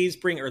platform. Please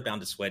bring Earthbound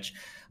to Switch.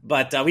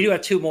 But we do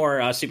have 2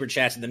 more super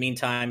chats in the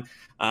meantime.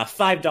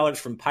 $5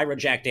 from Pyro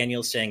Jack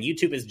Daniels saying,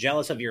 YouTube is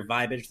jealous of your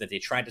vibage that they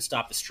tried to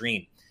stop the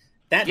stream.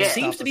 That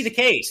seems to be the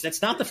case.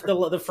 That's not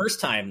the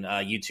first time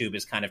YouTube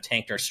has kind of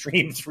tanked our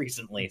streams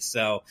recently.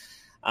 So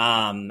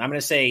I'm going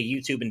to say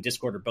YouTube and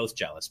Discord are both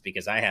jealous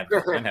because I'm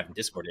having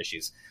Discord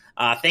issues.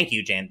 Thank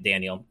you,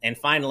 Daniel. And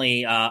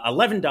finally,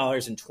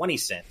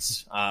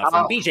 $11.20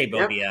 from BJ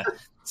Bobia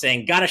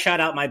saying, gotta shout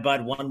out my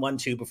bud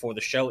 112 before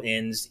the show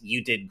ends.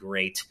 You did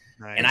great.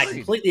 Nice. And I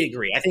completely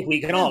agree. I think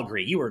we can all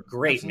agree. You were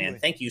great, Absolutely. Man.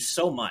 Thank you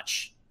so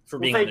much for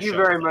being on the show. Thank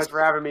you very much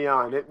for having me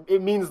on.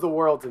 It means the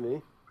world to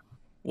me.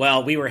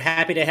 Well, we were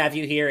happy to have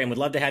you here and would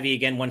love to have you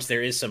again once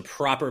there is some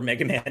proper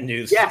Mega Man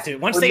news. Yes.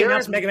 Once they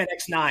announce Mega Man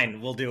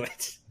X9, we'll do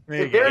it.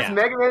 If there's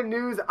Mega Man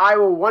news, I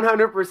will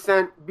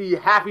 100% be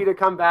happy to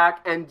come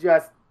back and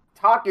just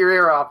talk your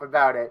ear off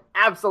about it.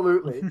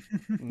 Absolutely.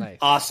 Nice.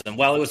 Awesome.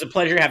 Well, it was a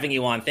pleasure having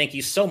you on. Thank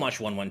you so much,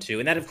 112.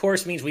 And that, of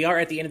course, means we are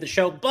at the end of the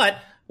show, but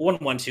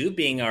 112,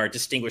 being our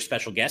distinguished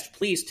special guest,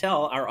 please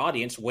tell our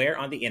audience where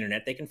on the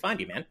internet they can find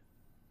you, man.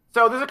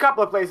 So there's a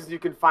couple of places you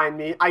can find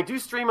me. I do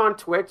stream on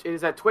Twitch. It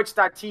is at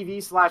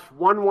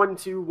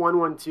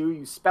twitch.tv/112112.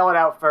 You spell it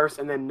out first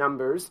and then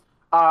numbers.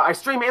 I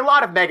stream a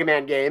lot of Mega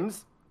Man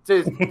games,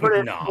 to put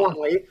it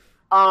bluntly.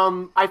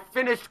 I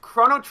finished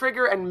Chrono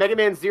Trigger and Mega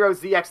Man Zero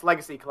ZX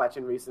Legacy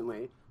Collection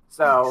recently.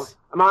 So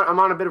nice. I'm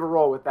on a bit of a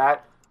roll with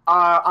that.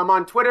 I'm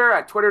on Twitter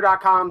at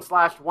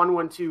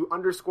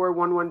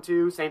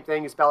twitter.com/112_112. Same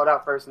thing, you spell it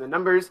out first and the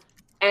numbers.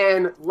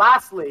 And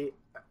lastly,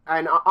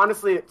 and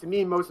honestly, to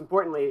me, most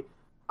importantly,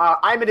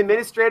 I'm an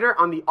administrator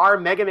on the R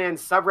Mega Man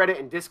subreddit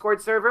and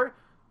Discord server,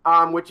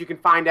 which you can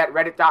find at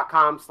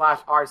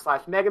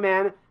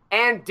reddit.com/r/Megaman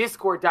and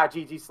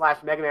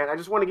discord.gg/Megaman. I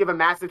just want to give a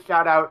massive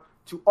shout out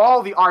to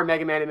all the R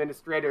Mega Man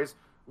administrators,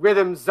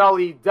 Rhythm,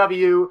 Zully,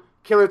 W,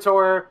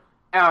 Killator,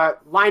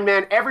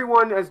 Lineman.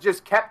 Everyone has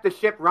just kept the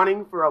ship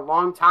running for a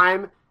long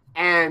time,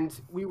 and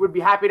we would be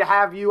happy to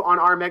have you on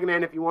R Mega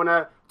Man if you want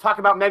to talk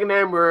about Mega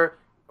Man. We're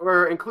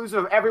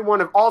inclusive of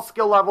everyone of all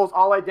skill levels,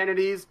 all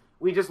identities.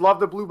 We just love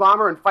the Blue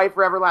Bomber and fight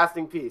for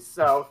everlasting peace.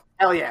 So,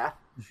 hell yeah.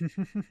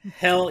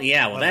 Hell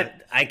yeah. Well,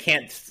 I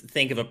can't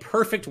think of a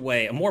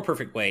more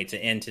perfect way to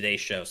end today's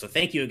show. So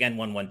thank you again,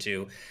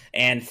 112.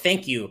 And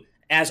thank you,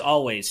 as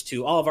always,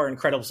 to all of our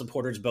incredible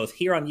supporters, both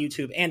here on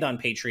YouTube and on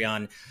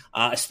Patreon,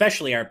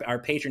 especially our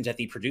patrons at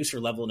the producer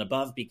level and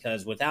above,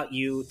 because without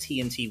you,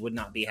 TNT would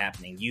not be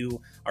happening.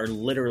 You are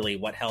literally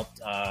what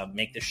helped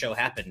make the show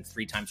happen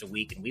 3 times a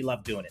week, and we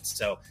love doing it.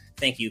 So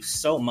thank you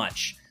so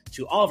much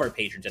to all of our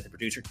patrons at the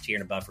producer tier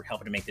and above for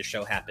helping to make this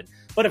show happen.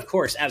 But of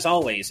course, as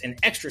always, an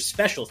extra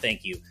special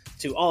thank you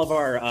to all of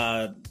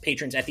our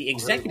patrons at the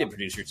executive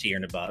producer tier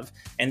and above.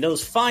 And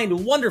those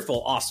fine,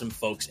 wonderful, awesome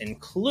folks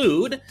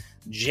include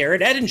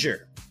Jared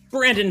Edinger,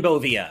 Brandon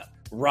Bovia,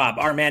 Rob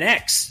Arman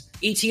X,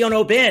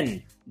 Etiono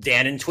Ben,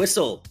 Dan and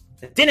Twistle,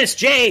 Dennis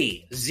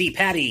J, Z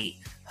Patty,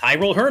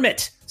 Hyrule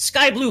Hermit,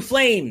 Sky Blue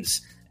Flames,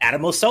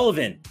 Adam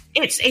O'Sullivan,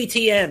 It's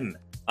ATM,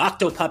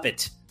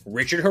 Octopuppet,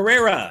 Richard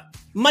Herrera,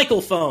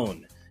 Michael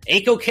Phone,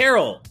 Aiko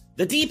Carroll,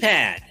 The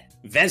D-Pad,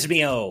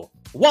 Vesmio,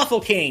 Waffle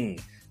King,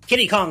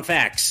 Kitty Kong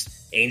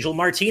Fax, Angel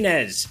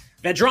Martinez,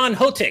 Vedran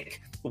Hotik,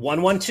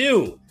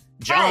 112,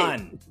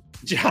 John,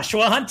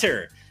 Joshua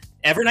Hunter,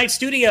 Evernight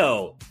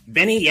Studio,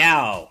 Benny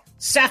Yao,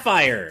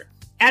 Sapphire,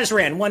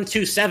 Azran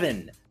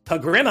 127,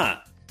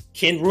 Pagrima,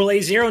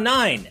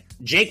 Kinrule09,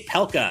 Jake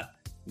Pelka,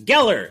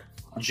 Geller,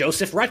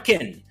 Joseph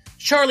Rutkin,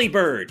 Charlie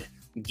Bird,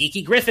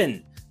 Geeky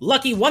Griffin,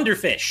 Lucky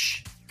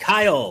Wonderfish,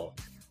 Kyle,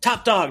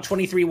 Top Dog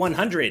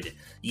 23100,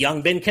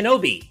 Young Ben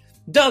Kenobi,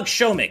 Doug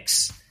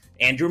Shomix,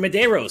 Andrew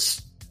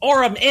Medeiros,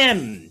 Aurum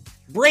M,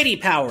 Brady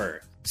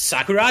Power,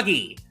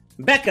 Sakuragi,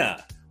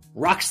 Becca,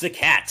 Rocks the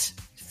Cat,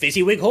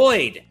 Fizzywig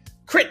Hoyd,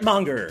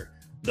 Critmonger,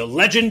 The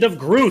Legend of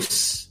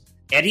Groose,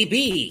 Eddie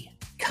B,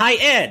 Kai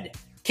Ed,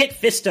 Kit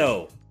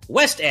Fisto,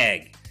 West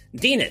Egg,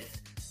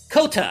 Deaneth,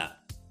 Kota,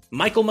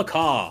 Michael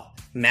McCaw,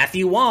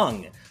 Matthew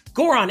Wong,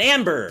 Goron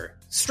Amber,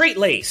 Straight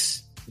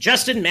Lace,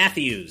 Justin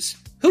Matthews,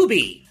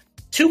 Hoobie,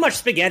 Too Much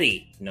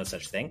Spaghetti, no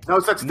such thing. No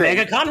such thing.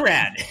 Mega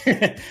Conrad,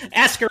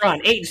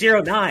 Ascaron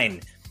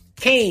 809,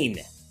 Kane,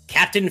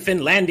 Captain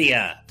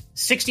Finlandia,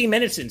 60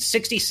 Minutes and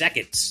 60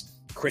 Seconds,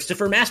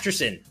 Christopher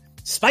Masterson,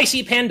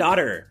 Spicy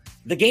Pandotter,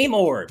 The Game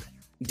Orb,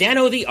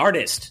 Dano the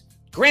Artist,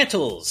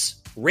 Grantles,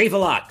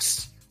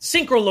 Ravelox,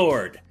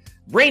 Synchrolord,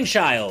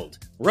 Brainchild,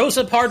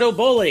 Rosa Pardo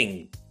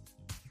Bowling,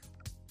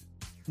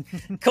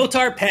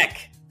 Kotar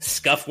Peck,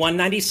 Scuff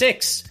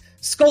 196,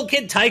 Skull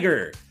Kid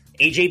Tiger,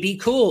 AJB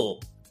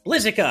Cool,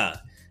 Blizzica,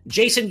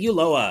 Jason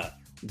Uloa,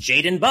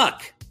 Jaden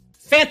Buck,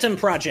 Phantom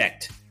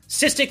Project,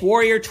 Cystic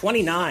Warrior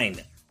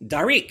 29,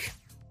 Darik,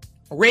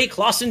 Ray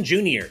Clausen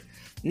Jr.,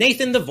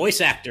 Nathan the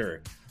Voice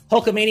Actor,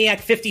 Hulkamaniac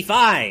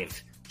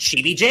 55,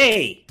 Chibi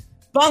J,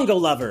 Bongo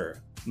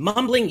Lover,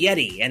 Mumbling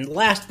Yeti, and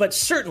last but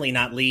certainly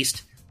not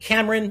least,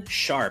 Cameron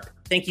Sharp.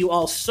 Thank you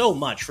all so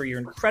much for your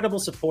incredible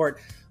support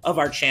of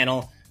our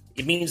channel.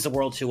 It means the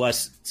world to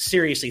us.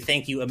 Seriously,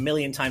 thank you a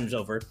million times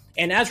over.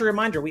 And as a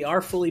reminder, we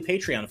are fully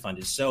Patreon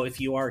funded. So if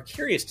you are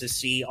curious to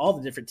see all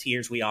the different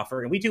tiers we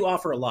offer, and we do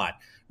offer a lot,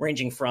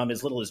 ranging from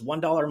as little as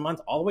 $1 a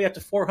month all the way up to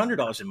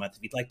 $400 a month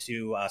if you'd like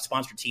to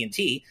sponsor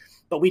TNT.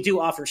 But we do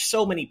offer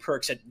so many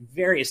perks at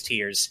various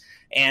tiers.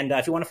 And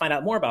if you want to find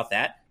out more about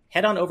that,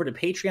 head on over to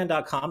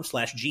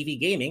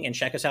patreon.com/GVGaming and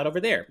check us out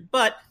over there.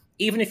 But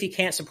even if you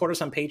can't support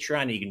us on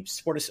Patreon, you can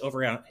support us over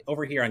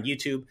here on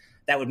YouTube.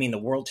 That would mean the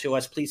world to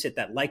us. Please hit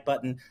that like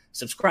button,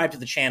 subscribe to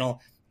the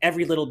channel.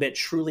 Every little bit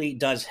truly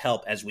does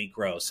help as we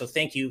grow. So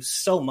thank you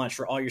so much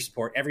for all your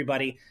support,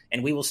 everybody.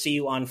 And we will see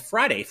you on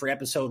Friday for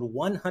episode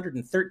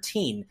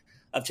 113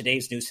 of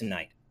today's News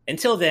Tonight.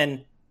 Until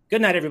then,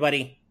 good night,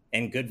 everybody,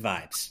 and good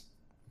vibes.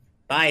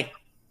 Bye.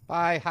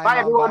 Bye. Bye,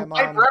 everyone.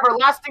 Bye, for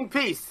everlasting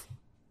peace.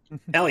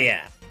 Hell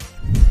yeah.